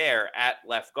right there at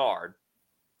left guard.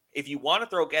 If you want to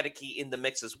throw Gedeke in the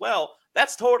mix as well,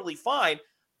 that's totally fine.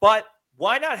 But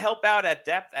why not help out at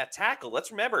depth at tackle?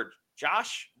 Let's remember,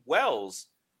 Josh Wells,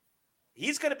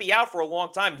 he's going to be out for a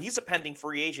long time. He's a pending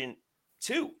free agent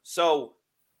too. So,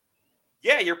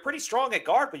 yeah, you're pretty strong at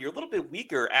guard, but you're a little bit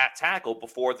weaker at tackle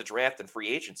before the draft and free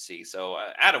agency. So,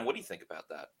 Adam, what do you think about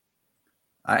that?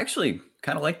 I actually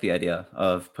kind of like the idea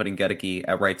of putting Gedeke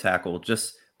at right tackle,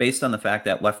 just based on the fact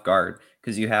that left guard,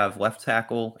 because you have left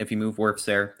tackle, if you move Wirfs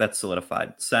there, that's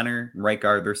solidified. Center, right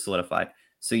guard, they're solidified.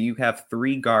 So you have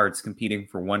 3 guards competing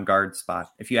for 1 guard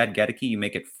spot. If you add Gedeke, you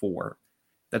make it 4.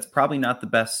 That's probably not the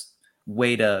best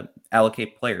way to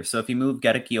allocate players. So if you move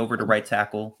Gedeke over to right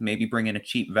tackle, maybe bring in a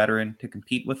cheap veteran to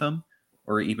compete with him,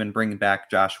 or even bring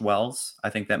back Josh Wells, I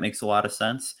think that makes a lot of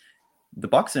sense. The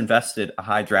Bucs invested a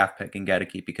high draft pick in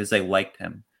Gedeke because they liked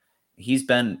him. He's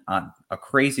been on a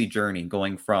crazy journey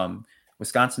going from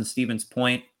Wisconsin Stevens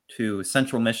Point to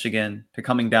Central Michigan to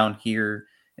coming down here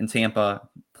in Tampa,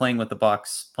 playing with the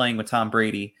Bucs, playing with Tom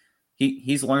Brady.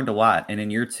 He's learned a lot. And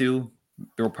in year 2,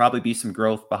 there will probably be some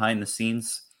growth behind the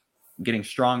scenes, getting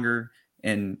stronger.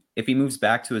 And if he moves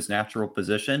back to his natural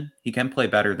position, he can play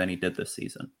better than he did this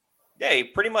season. Yeah, he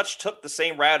pretty much took the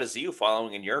same route as you,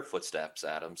 following in your footsteps,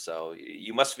 Adam. So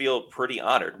you must feel pretty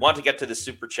honored. Want to get to the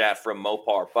super chat from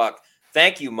Mopar Buck.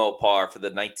 Thank you, Mopar, for the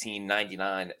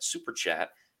 1999 super chat.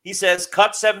 He says,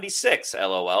 cut 76,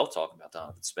 LOL, talking about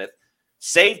Donovan Smith.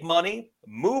 Save money,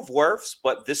 move Wirfs,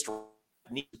 but this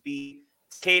needs to be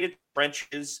dedicated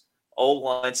trenches,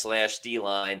 O-line /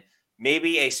 D-line,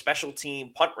 maybe a special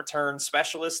team punt return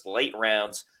specialist late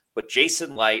rounds, but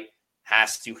Jason Light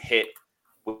has to hit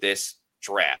with this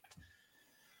draft.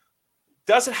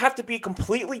 Does it have to be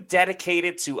completely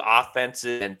dedicated to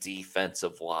offensive and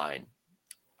defensive line?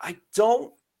 I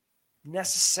don't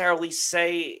necessarily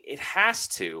say it has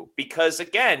to, because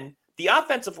again, the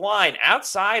offensive line,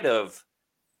 outside of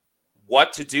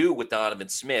what to do with Donovan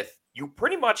Smith, you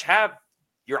pretty much have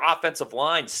your offensive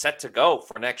line set to go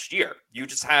for next year. You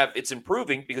just have, it's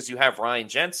improving because you have Ryan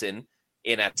Jensen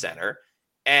in at center,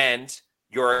 and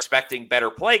you're expecting better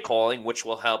play calling, which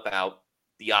will help out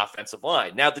the offensive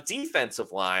line. Now, the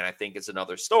defensive line, I think, is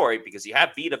another story because you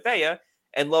have Vita Vea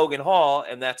and Logan Hall,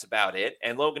 and that's about it.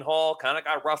 And Logan Hall kind of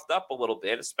got roughed up a little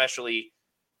bit, especially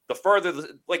the further,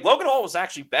 like Logan Hall was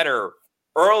actually better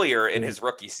earlier in his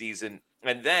rookie season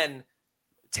and then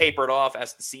tapered off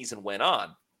as the season went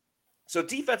on. So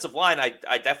defensive line,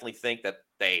 I definitely think that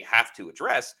they have to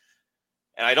address.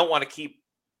 And I don't want to keep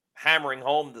hammering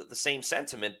home the same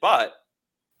sentiment, but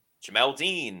Jamel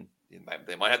Dean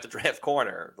They might have to draft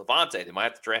corner. Levante, they might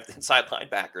have to draft inside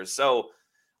linebackers. So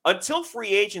until free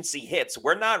agency hits,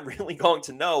 we're not really going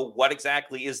to know what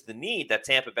exactly is the need that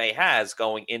Tampa Bay has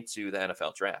going into the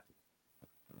NFL draft.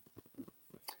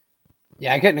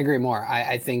 Yeah, I couldn't agree more.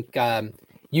 I think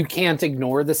you can't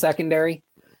ignore the secondary.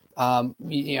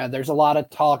 There's a lot of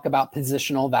talk about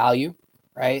positional value,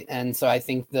 right? And so I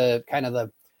think the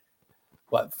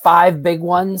 5 big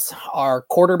ones are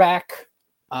quarterback,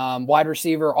 wide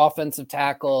receiver, offensive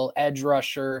tackle, edge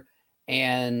rusher,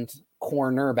 and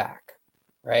cornerback,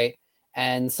 right?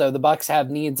 And so the Bucs have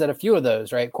needs at a few of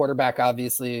those, right? Quarterback,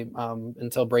 obviously,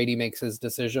 until Brady makes his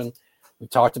decision. We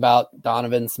talked about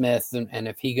Donovan Smith, and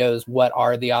if he goes, what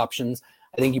are the options?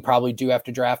 I think you probably do have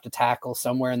to draft a tackle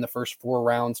somewhere in the first 4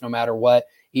 rounds, no matter what.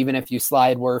 Even if you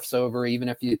slide Wirfs over, even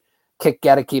if you kick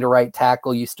Gedeke to right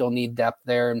tackle, you still need depth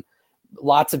there. And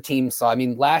lots of teams saw. I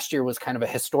mean, last year was kind of a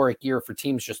historic year for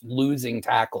teams just losing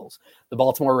tackles. The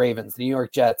Baltimore Ravens, the New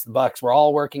York Jets, the Bucs were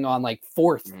all working on like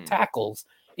 4th tackles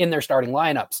in their starting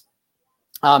lineups.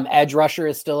 Edge rusher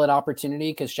is still an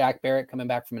opportunity because Shaq Barrett coming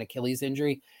back from an Achilles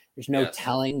injury. There's no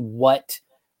telling what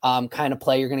kind of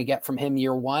play you're going to get from him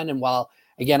year one. And while,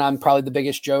 again, I'm probably the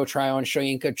biggest Joe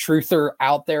Tryon-Shoyinka truther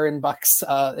out there in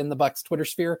the Bucs Twitter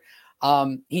sphere,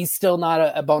 he's still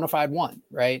not a bona fide one,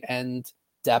 right? And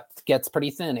depth gets pretty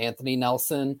thin. Anthony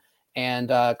Nelson and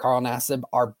Carl Nassib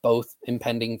are both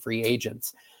impending free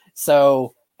agents.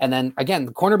 So, and then again,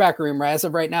 the cornerback room, as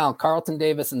of right now, Carlton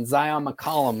Davis and Zion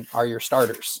McCollum are your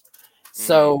starters.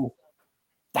 So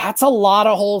that's a lot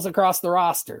of holes across the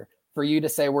roster for you to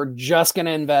say, we're just going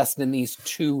to invest in these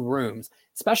 2 rooms,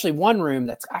 especially one room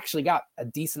that's actually got a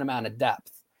decent amount of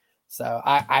depth. So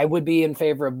I would be in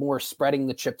favor of more spreading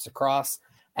the chips across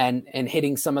and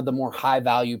hitting some of the more high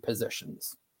value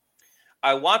positions.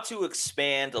 I want to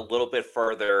expand a little bit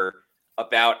further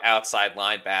about outside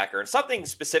linebacker and something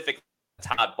specific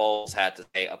Todd Bowles had to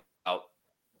say about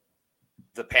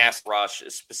the pass rush,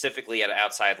 specifically at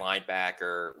outside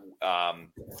linebacker,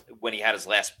 when he had his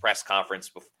last press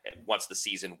conference once the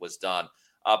season was done.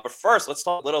 But first, let's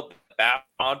talk a little bit about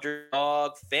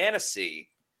Underdog Fantasy.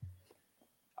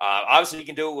 Obviously, you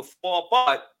can do it with football,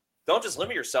 but don't just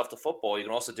limit yourself to football. You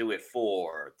can also do it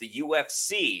for the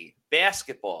UFC,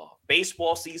 basketball,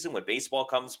 baseball season when baseball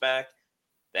comes back,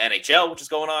 the NHL, which is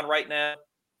going on right now,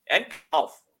 and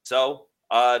golf. So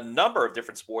a number of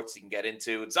different sports you can get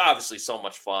into. It's obviously so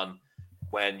much fun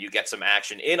when you get some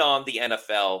action in on the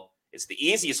NFL. It's the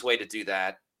easiest way to do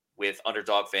that with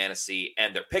Underdog Fantasy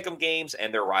and their pick'em games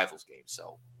and their rivals games.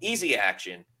 So easy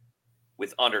action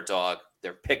with Underdog,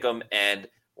 their pick'em and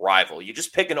rival. You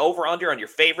just pick an over-under on your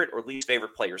favorite or least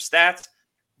favorite player stats.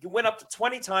 You win up to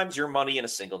 20 times your money in a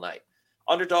single night.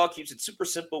 Underdog keeps it super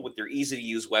simple with their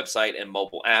easy-to-use website and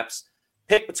mobile apps.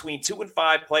 Pick between 2 and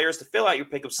 5 players to fill out your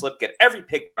pick'em slip, get every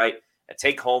pick right, and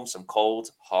take home some cold,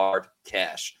 hard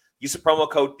cash. Use the promo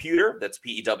code PEWTER, that's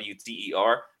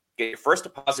PEWTER. Get your first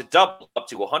deposit doubled up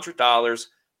to $100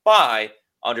 by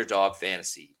Underdog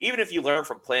Fantasy. Even if you learn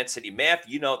from Plant City Math,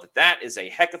 you know that is a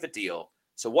heck of a deal.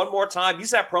 So one more time,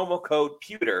 use that promo code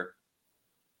PEWTER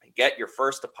and get your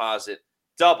first deposit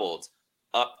doubled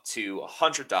up to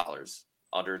 $100.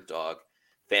 Underdog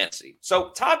Fantasy. So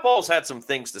Todd Bowles had some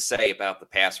things to say about the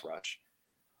pass rush.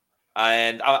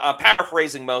 And I'm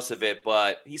paraphrasing most of it,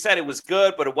 but he said it was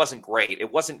good, but it wasn't great.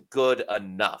 It wasn't good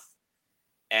enough.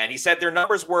 And he said their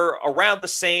numbers were around the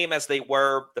same as they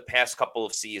were the past couple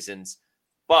of seasons,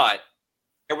 but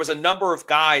there was a number of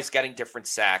guys getting different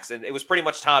sacks. And it was pretty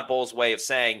much Todd Bowles' way of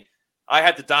saying, I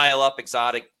had to dial up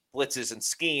exotic blitzes and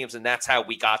schemes, and that's how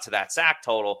we got to that sack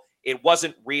total. It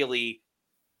wasn't really,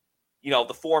 the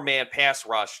 4-man pass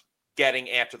rush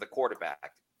getting after the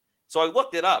quarterback. So I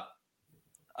looked it up.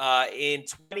 In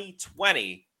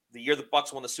 2020, the year the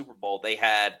Bucs won the Super Bowl, they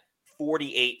had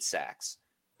 48 sacks.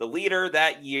 The leader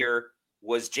that year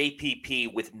was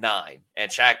JPP with 9,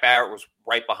 and Shaq Barrett was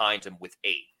right behind him with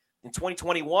 8. In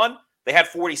 2021, they had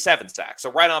 47 sacks,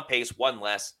 so right on pace, 1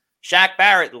 less. Shaq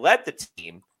Barrett led the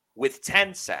team with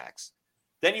 10 sacks.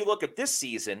 Then you look at this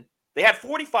season, they had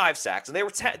 45 sacks, and they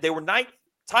were tied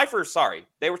for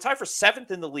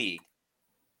 7th in the league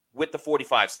with the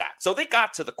 45 sacks. So they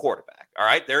got to the quarterback. All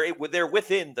right, they're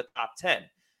within the top 10.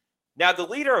 Now the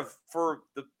leader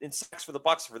in sacks for the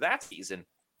Bucs for that season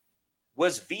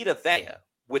was Vita Vea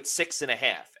with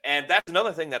 6.5, and that's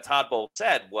another thing that Todd Bowles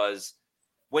said was,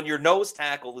 when your nose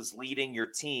tackle is leading your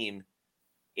team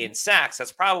in sacks,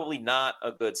 that's probably not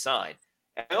a good sign.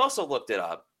 And I also looked it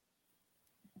up.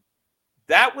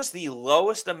 That was the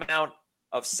lowest amount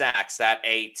of sacks that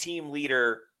a team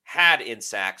leader had in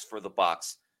sacks for the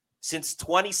Bucs since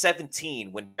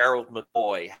 2017 when Gerald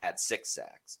McCoy had 6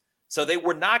 sacks. So they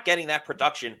were not getting that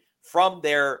production from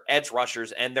their edge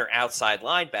rushers and their outside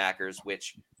linebackers,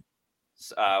 which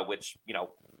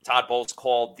Todd Bowles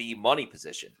called the money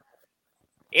position.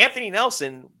 Anthony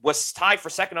Nelson was tied for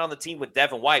second on the team with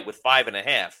Devin White with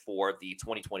 5.5 for the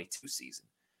 2022 season.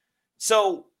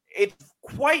 So it's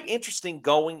quite interesting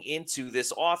going into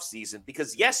this offseason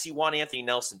because, yes, you want Anthony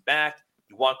Nelson back.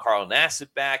 You want Carl Nassib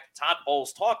back. Todd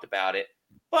Bowles talked about it.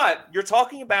 But you're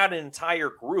talking about an entire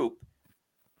group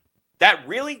that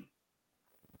really,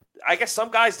 I guess some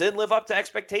guys didn't live up to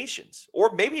expectations.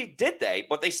 Or maybe did they,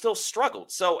 but they still struggled.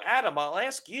 So, Adam, I'll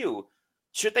ask you,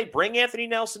 should they bring Anthony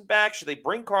Nelson back? Should they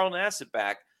bring Carl Nassib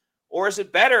back? Or is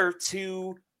it better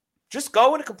to just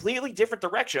go in a completely different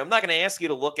direction? I'm not going to ask you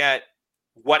to look at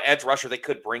what edge rusher they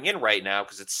could bring in right now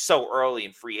because it's so early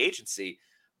in free agency.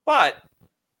 But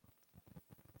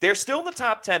they're still in the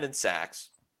top 10 in sacks.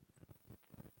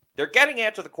 They're getting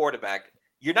after the quarterback.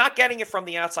 You're not getting it from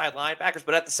the outside linebackers,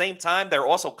 but at the same time, they're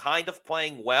also kind of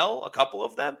playing well, a couple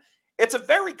of them. It's a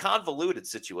very convoluted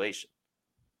situation.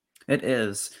 It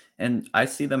is. And I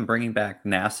see them bringing back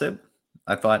Nassib.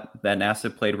 I thought that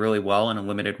Nassib played really well in a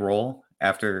limited role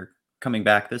after coming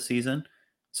back this season.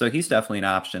 So he's definitely an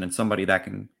option and somebody that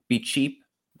can be cheap,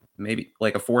 maybe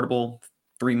like affordable,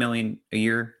 $3 million a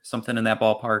year, something in that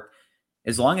ballpark.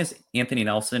 As long as Anthony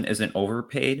Nelson isn't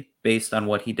overpaid based on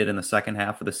what he did in the second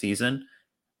half of the season,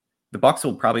 the Bucs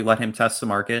will probably let him test the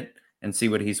market and see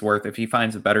what he's worth. If he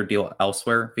finds a better deal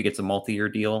elsewhere, if he gets a multi-year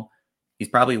deal, he's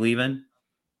probably leaving.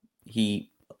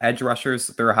 Edge rushers,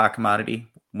 they're a hot commodity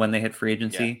when they hit free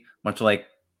agency, much like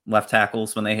left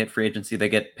tackles. When they hit free agency, they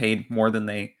get paid more than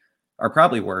they are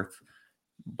probably worth.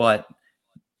 But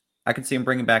I could see him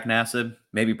bringing back Nassib,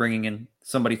 maybe bringing in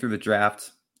somebody through the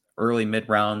draft, early mid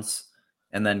rounds,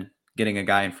 and then getting a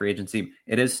guy in free agency.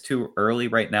 It is too early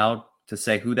right now to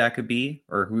say who that could be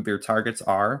or who their targets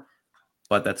are,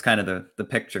 but that's kind of the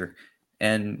picture.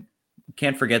 And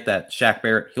can't forget that Shaq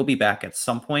Barrett, he'll be back at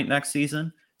some point next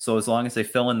season. So as long as they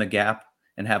fill in the gap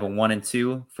and have a 1 and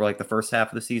 2 for like the first half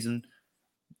of the season,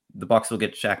 the Bucs will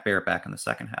get Shaq Barrett back in the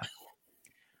second half.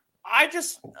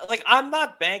 I'm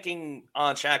not banking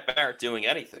on Shaq Barrett doing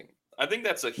anything. I think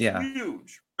that's a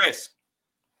huge risk.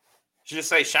 Should just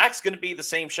say Shaq's going to be the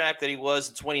same Shaq that he was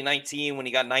in 2019 when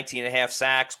he got 19.5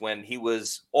 sacks, when he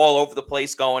was all over the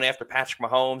place going after Patrick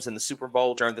Mahomes in the Super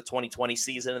Bowl during the 2020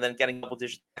 season and then getting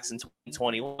double-digit sacks in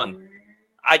 2021.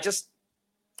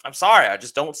 I'm sorry. I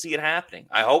just don't see it happening.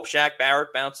 I hope Shaq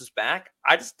Barrett bounces back.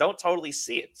 I just don't totally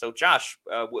see it. So, Josh,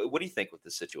 what do you think with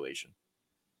this situation?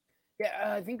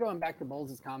 Yeah, I think going back to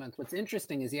Bowles' comments, what's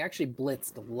interesting is he actually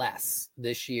blitzed less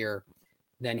this year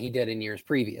than he did in years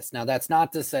previous. Now, that's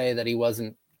not to say that he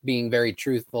wasn't being very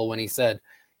truthful when he said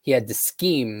he had to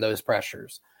scheme those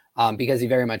pressures, because he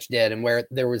very much did. And where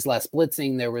there was less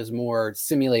blitzing, there was more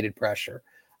simulated pressure,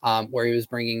 where he was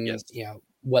bringing,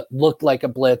 what looked like a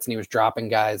blitz and he was dropping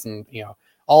guys and,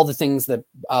 all the things that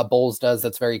Bowles does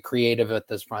that's very creative at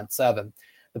this front seven.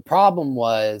 The problem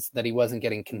was that he wasn't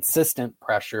getting consistent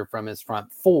pressure from his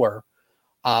front four,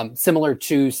 similar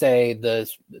to, say, the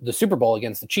Super Bowl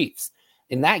against the Chiefs.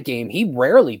 In that game, he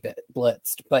rarely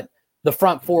blitzed, but the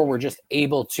front four were just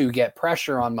able to get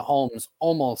pressure on Mahomes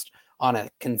almost on a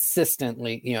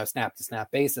consistently, snap-to-snap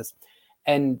basis.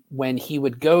 And when he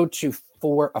would go to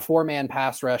a four-man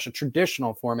pass rush, a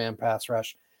traditional four-man pass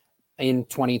rush in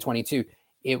 2022,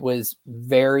 it was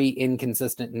very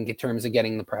inconsistent in terms of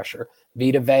getting the pressure.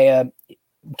 Vita Vea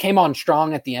came on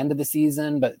strong at the end of the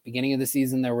season, but beginning of the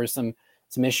season, there were some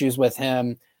issues with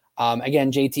him.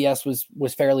 Again, JTS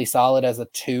was fairly solid as a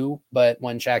 2, but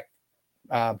when Shaq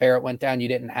Barrett went down, you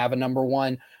didn't have a number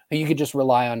 1 who you could just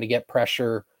rely on to get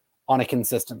pressure on a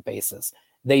consistent basis.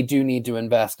 They do need to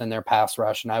invest in their pass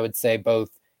rush, and I would say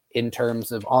both in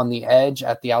terms of on the edge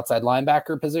at the outside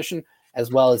linebacker position,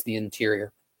 as well as the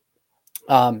interior.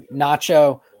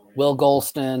 Nacho, Will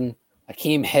Golston,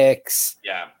 Akeem Hicks,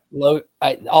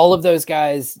 all of those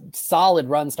guys, solid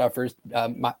run stuffers.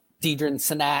 Deidrin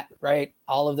Senat, right?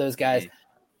 All of those guys,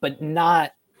 but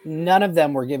none of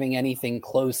them were giving anything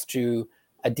close to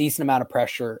a decent amount of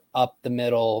pressure up the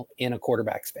middle in a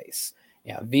quarterback space.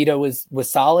 Vito was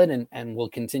solid and will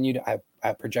continue to,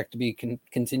 I project to be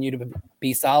continue to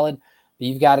be solid. But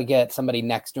you've got to get somebody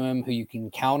next to him who you can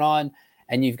count on,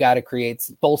 and you've got to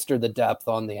bolster the depth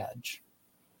on the edge.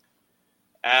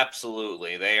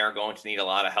 Absolutely. They are going to need a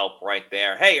lot of help right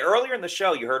there. Hey, earlier in the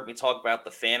show, you heard me talk about the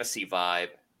fantasy vibe,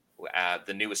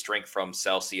 the newest drink from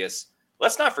Celsius.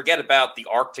 Let's not forget about the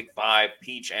Arctic vibe,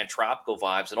 peach, and tropical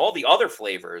vibes, and all the other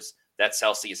flavors that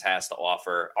Celsius has to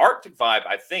offer. Arctic vibe,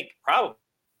 I think, probably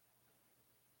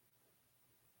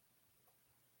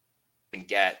can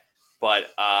get. But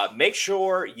make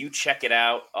sure you check it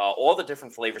out. All the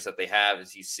different flavors that they have,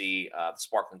 as you see, the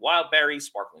sparkling wild berry,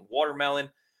 sparkling watermelon,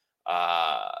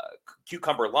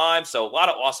 cucumber lime. So a lot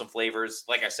of awesome flavors.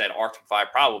 Like I said, Arctic 5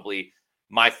 probably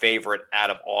my favorite out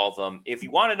of all of them. If you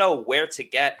want to know where to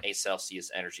get a Celsius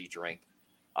energy drink,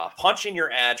 punch in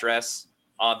your address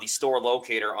on the store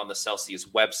locator on the Celsius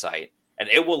website, and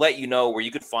it will let you know where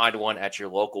you could find one at your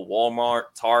local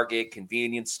Walmart, Target,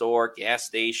 convenience store, gas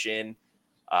station,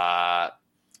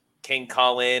 King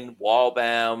Cullen,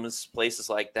 Walbaum's, places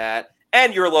like that,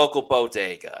 and your local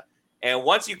bodega. And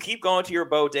once you keep going to your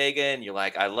bodega and you're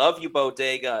like, I love you,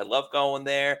 bodega, I love going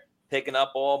there, picking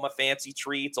up all my fancy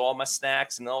treats, all my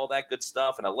snacks and all that good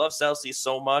stuff, and I love Celsius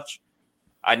so much,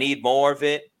 I need more of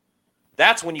it.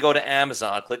 That's when you go to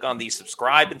Amazon, click on the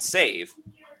subscribe and save,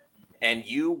 and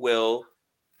you will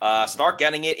start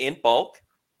getting it in bulk.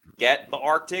 Get the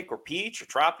Arctic or Peach or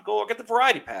Tropical, or get the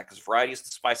Variety Pack, because variety is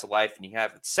the spice of life, and you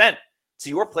have it sent to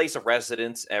your place of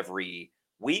residence every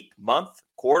week, month,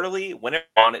 quarterly, whenever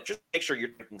you want it. Just make sure you're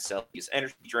drinking Celsius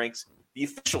Energy Drinks, the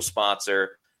official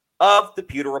sponsor of the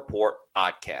Pewter Report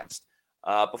podcast.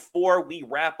 Before we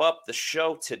wrap up the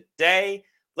show today,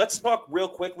 let's talk real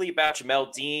quickly about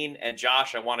Jamel Dean. And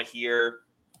Josh, I want to hear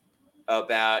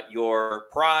about your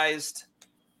prized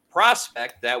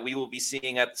prospect that we will be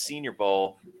seeing at the Senior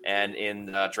Bowl and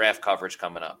in draft coverage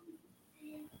coming up.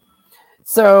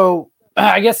 So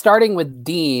I guess starting with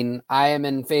Dean, I am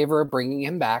in favor of bringing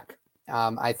him back.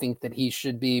 I think that he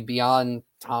should be beyond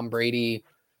Tom Brady,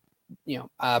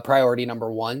 priority number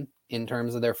one in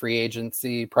terms of their free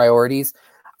agency priorities.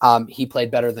 He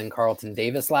played better than Carlton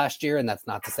Davis last year, and that's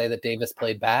not to say that Davis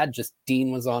played bad. Just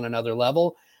Dean was on another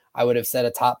level. I would have said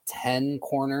a top 10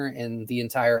 corner in the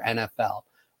entire NFL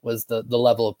was the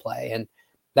level of play. And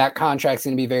that contract's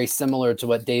going to be very similar to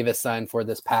what Davis signed for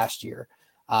this past year.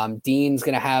 Dean's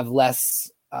going to have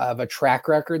less of a track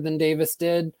record than Davis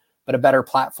did, but a better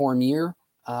platform year,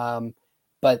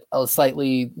 but a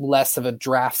slightly less of a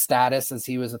draft status, as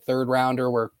he was a third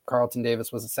rounder where Carlton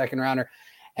Davis was a second rounder.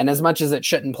 And as much as it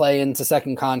shouldn't play into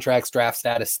second contracts, draft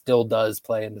status still does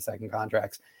play into second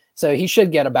contracts. So he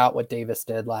should get about what Davis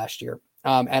did last year.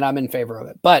 And I'm in favor of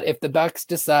it. But if the Bucs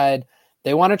decide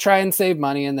they want to try and save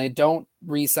money and they don't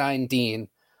re-sign Dean,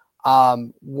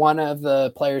 one of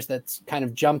the players that's kind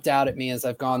of jumped out at me as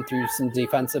I've gone through some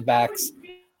defensive backs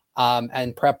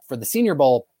and prep for the Senior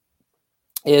Bowl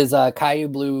is Kyu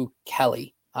Blu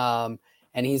Kelly. And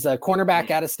he's a cornerback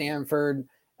out of Stanford,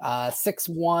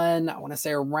 6'1", I want to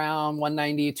say around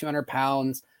 190, 200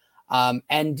 pounds.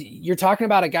 And you're talking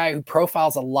about a guy who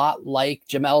profiles a lot like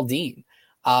Jamel Dean.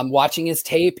 Watching his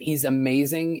tape, he's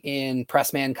amazing in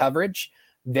press man coverage,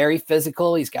 very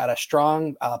physical. He's got a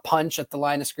strong punch at the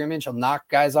line of scrimmage. He'll knock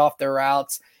guys off their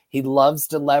routes. He loves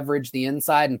to leverage the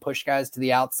inside and push guys to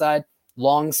the outside.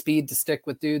 Long speed to stick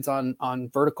with dudes on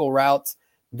vertical routes,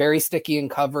 very sticky in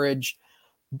coverage.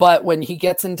 But when he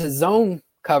gets into zone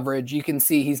coverage, you can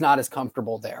see he's not as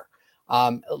comfortable there.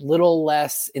 A little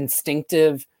less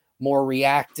instinctive, more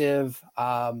reactive.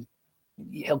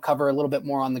 He'll cover a little bit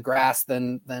more on the grass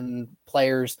than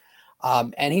players.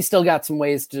 And he's still got some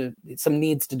needs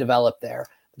to develop there.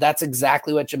 That's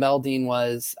exactly what Jamel Dean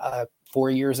was 4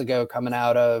 years ago coming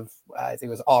out of, I think it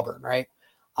was Auburn, right?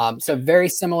 So very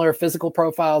similar physical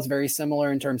profiles, very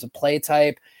similar in terms of play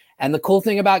type. And the cool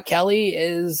thing about Kelly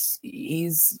is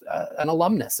he's an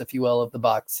alumnus, if you will, of the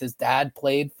Bucs. His dad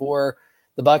played for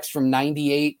the Bucs from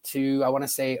 98 to, I want to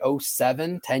say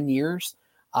 07, 10 years.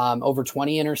 Over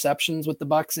 20 interceptions with the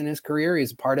Bucs in his career.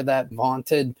 He's a part of that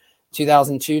vaunted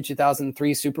 2002,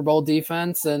 2003 Super Bowl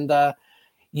defense. And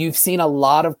you've seen a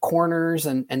lot of corners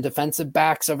and defensive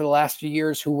backs over the last few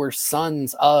years who were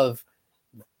sons of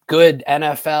good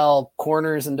NFL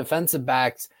corners and defensive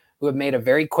backs who have made a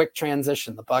very quick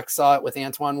transition. The Bucs saw it with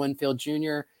Antoine Winfield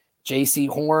Jr., J.C.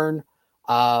 Horn,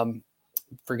 Patrick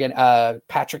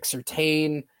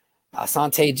Surtain,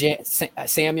 Asante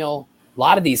Samuel, a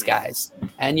lot of these guys.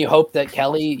 And you hope that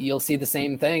Kelly, you'll see the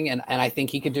same thing. And I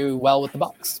think he could do well with the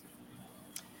Bucs.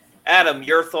 Adam,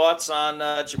 your thoughts on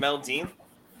Jamel Dean?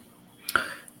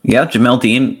 Yeah, Jamel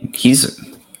Dean, he's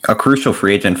a crucial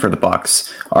free agent for the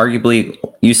Bucs. Arguably,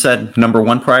 you said number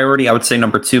one priority. I would say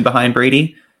number two behind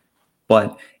Brady.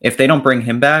 But if they don't bring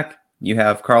him back, you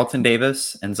have Carlton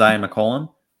Davis and Zion McCollum.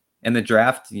 In the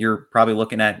draft, you're probably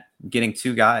looking at getting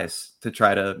two guys to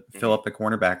try to fill up the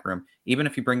cornerback room. Even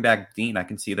if you bring back Dean, I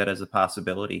can see that as a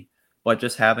possibility. But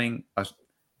just having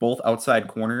both outside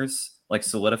corners like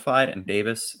solidified and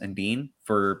Davis and Dean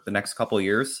for the next couple of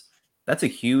years, that's a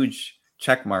huge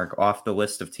check mark off the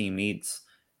list of team needs.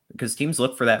 because teams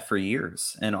look for that for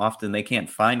years, and often they can't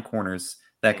find corners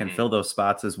that can fill those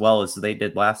spots as well as they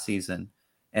did last season.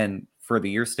 And for the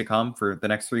years to come, for the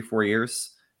next 3-4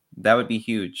 years, that would be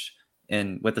huge.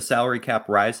 And with the salary cap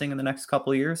rising in the next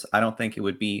couple of years, I don't think it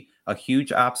would be a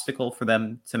huge obstacle for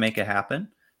them to make it happen.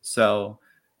 So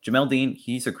Jamel Dean,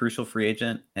 he's a crucial free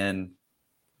agent and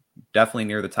definitely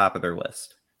near the top of their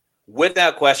list.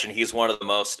 Without question, he's one of the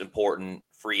most important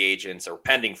free agents or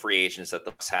pending free agents that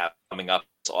the Bucs have coming up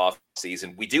this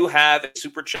offseason. We do have a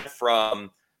super chat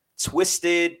from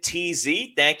Twisted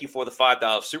TZ. Thank you for the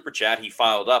 $5 super chat. He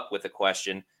followed up with a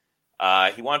question.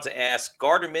 He wanted to ask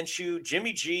Gardner Minshew,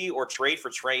 Jimmy G, or trade for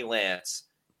Trey Lance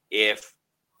if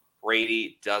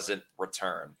Brady doesn't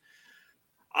return.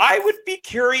 I would be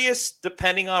curious,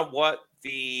 depending on what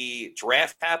the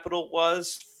draft capital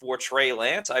was for Trey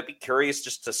Lance. I'd be curious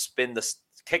just to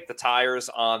kick the tires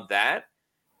on that.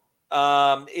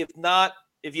 If not,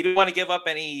 if you don't want to give up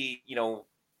any,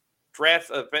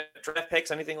 draft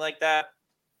picks, anything like that,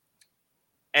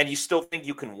 and you still think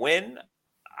you can win,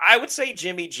 I would say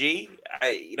Jimmy G.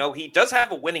 He does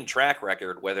have a winning track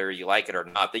record, whether you like it or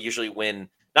not. They usually win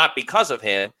not because of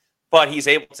him, but he's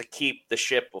able to keep the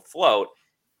ship afloat.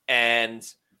 And,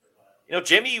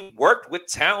 Jimmy worked with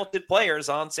talented players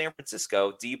on San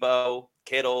Francisco, Debo,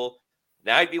 Kittle.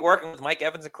 Now he'd be working with Mike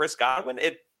Evans and Chris Godwin.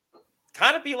 It'd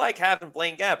kind of be like having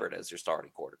Blaine Gabbert as your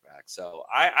starting quarterback. So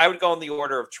I would go in the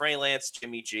order of Trey Lance,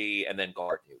 Jimmy G, and then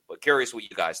Gardner. But curious what you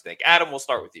guys think. Adam, we'll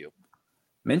start with you.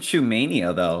 Minshew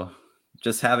mania, though,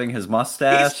 just having his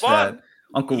mustache, that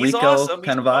Uncle He's Rico awesome.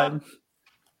 kind of vibe.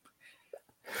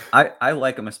 I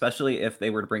like him, especially if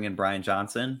they were to bring in Brian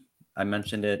Johnson. I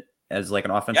mentioned it as like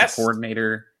an offensive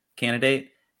coordinator candidate,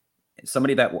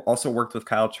 somebody that also worked with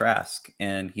Kyle Trask,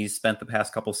 and he's spent the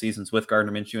past couple seasons with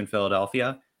Gardner Minshew in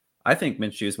Philadelphia. I think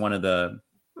Minshew is one of the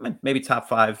maybe top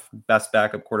 5 best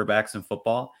backup quarterbacks in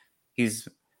football. He's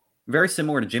very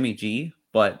similar to Jimmy G,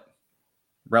 but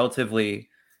relatively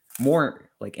more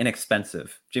like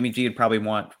inexpensive. Jimmy G would probably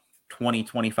want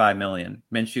 20-25 million.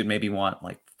 Minshew would maybe want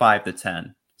like 5 to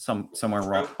 10,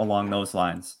 somewhere along those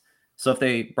lines. So if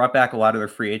they brought back a lot of their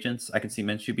free agents, I could see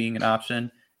Minshew being an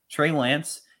option. Trey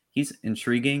Lance, he's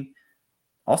intriguing.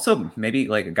 Also, maybe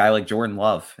like a guy like Jordan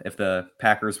Love, if the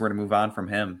Packers were to move on from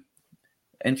him.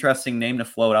 Interesting name to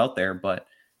float out there, but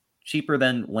cheaper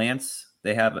than Lance.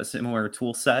 They have a similar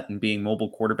tool set in being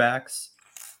mobile quarterbacks.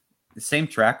 The same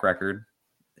track record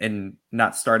in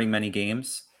not starting many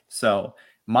games. So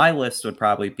my list would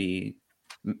probably be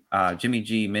Jimmy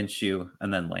G, Minshew,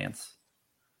 and then Lance.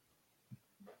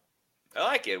 I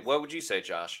like it. What would you say,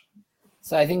 Josh?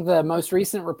 So I think the most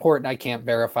recent report, and I can't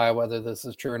verify whether this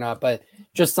is true or not, but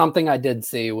just something I did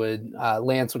see would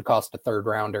Lance would cost a 3rd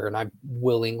rounder, and I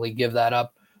willingly give that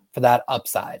up for that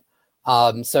upside.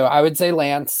 So I would say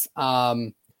Lance.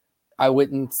 I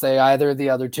wouldn't say either of the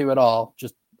other two at all.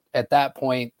 Just at that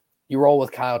point, you roll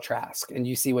with Kyle Trask and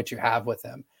you see what you have with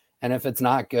him. And if it's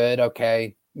not good,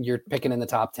 okay, you're picking in the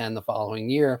top 10 the following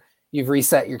year. You've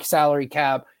reset your salary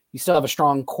cap. You still have a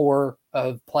strong core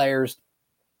of players.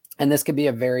 And this could be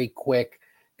a very quick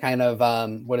kind of,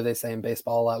 what do they say in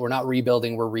baseball? We're not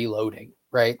rebuilding, we're reloading,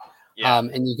 right? Yeah.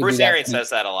 And you can Bruce Arians says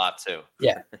that a lot too.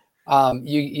 Yeah.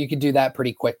 You could do that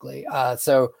pretty quickly.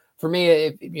 So for me,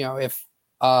 if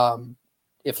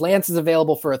Lance is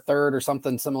available for a 3rd or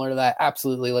something similar to that,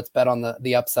 absolutely, let's bet on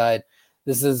the upside.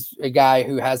 This is a guy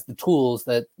who has the tools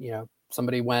that,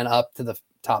 somebody went up to the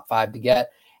top 5 to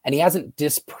get, and he hasn't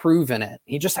disproven it.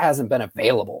 He just hasn't been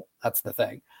available. That's the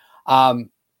thing.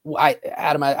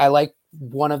 Adam, I like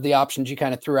one of the options you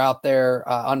kind of threw out there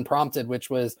unprompted, which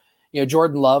was,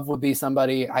 Jordan Love would be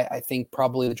somebody. I think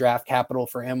probably the draft capital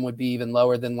for him would be even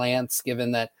lower than Lance,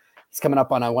 given that he's coming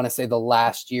up on, I want to say, the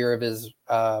last year of his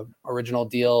original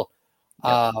deal.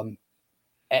 Yep.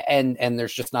 And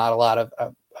there's just not a lot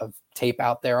of tape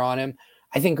out there on him.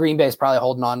 I think Green Bay is probably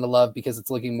holding on to Love because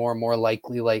it's looking more and more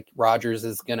likely like Rodgers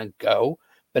is going to go.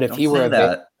 But if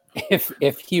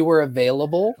he were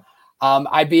available,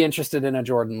 I'd be interested in a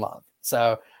Jordan Love.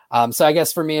 So I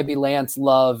guess for me, it'd be Lance,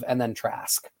 Love, and then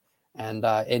Trask.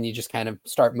 And you just kind of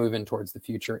start moving towards the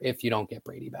future if you don't get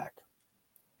Brady back.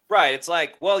 Right. It's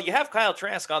like, well, you have Kyle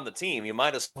Trask on the team. You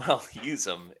might as well use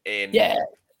him in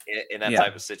that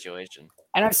type of situation.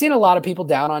 And I've seen a lot of people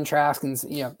down on Trask,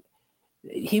 and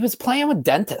he was playing with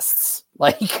dentists.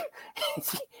 Like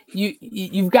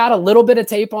you've got a little bit of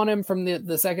tape on him from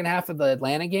the second half of the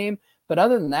Atlanta game. But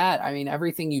other than that, I mean,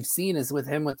 everything you've seen is with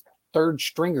him with 3rd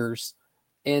stringers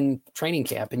in training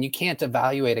camp. And you can't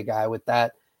evaluate a guy with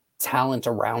that talent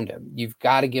around him. You've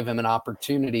got to give him an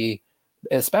opportunity,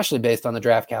 especially based on the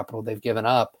draft capital they've given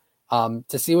up,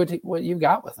 to see what you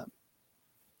got with him.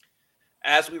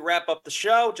 As we wrap up the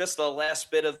show, just the last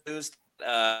bit of news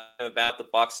about the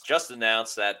Bucs. Just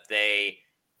announced that they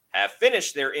have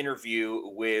finished their interview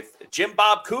with Jim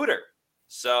Bob Cooter.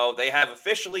 So they have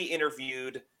officially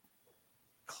interviewed,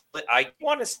 I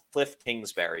want to say Cliff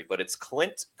Kingsbury, but it's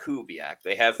Clint Kubiak.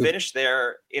 They have finished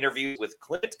their interview with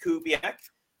Clint Kubiak,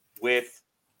 with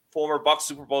former Bucs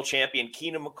Super Bowl champion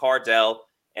Keenan McCardell,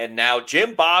 and now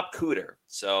Jim Bob Cooter.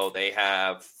 So they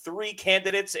have 3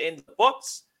 candidates in the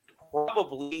books,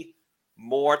 probably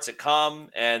more to come,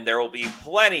 and there will be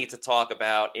plenty to talk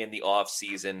about in the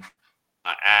offseason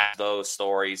as those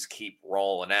stories keep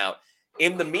rolling out.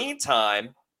 In the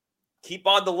meantime, keep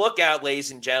on the lookout,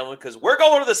 ladies and gentlemen, because we're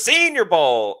going to the Senior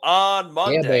Bowl on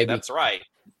Monday. That's right.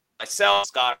 Myself,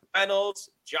 Scott Reynolds,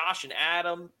 Josh and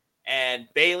Adam, and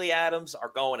Bailey Adams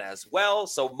are going as well.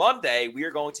 So Monday, we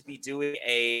are going to be doing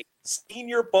a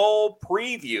Senior Bowl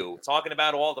preview, talking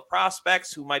about all the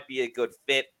prospects who might be a good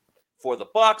fit for the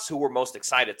Bucs, who we're most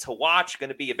excited to watch. Going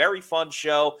to be a very fun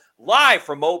show live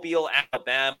from Mobile,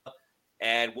 Alabama,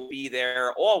 and we'll be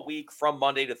there all week from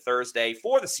Monday to Thursday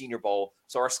for the Senior Bowl.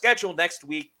 So our schedule next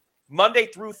week, Monday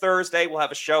through Thursday, we'll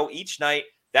have a show each night.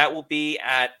 That will be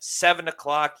at 7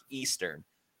 o'clock Eastern.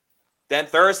 Then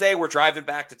Thursday, we're driving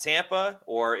back to Tampa,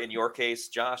 or in your case,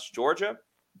 Josh, Georgia.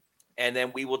 And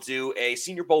then we will do a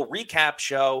Senior Bowl recap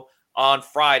show on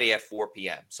Friday at 4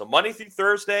 p.m. So Monday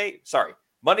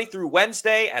through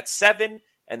Wednesday at 7,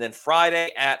 and then Friday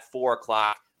at 4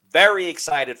 o'clock. Very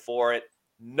excited for it.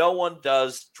 No one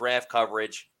does draft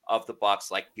coverage of the Bucs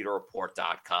like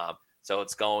PewterReport.com. So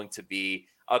it's going to be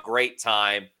a great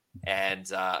time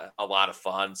and a lot of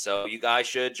fun. So you guys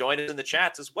should join us in the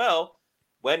chats as well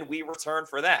when we return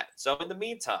for that. So in the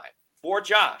meantime, for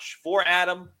Josh, for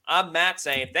Adam, I'm Matt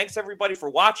saying thanks everybody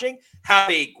for watching. Have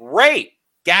a great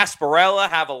Gasparilla.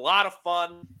 Have a lot of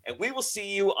fun. And we will see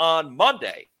you on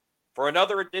Monday for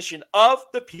another edition of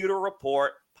the Pewter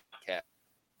Report podcast.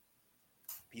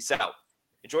 Peace out.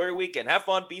 Enjoy your weekend. Have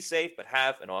fun. Be safe, but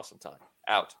have an awesome time.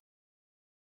 Out.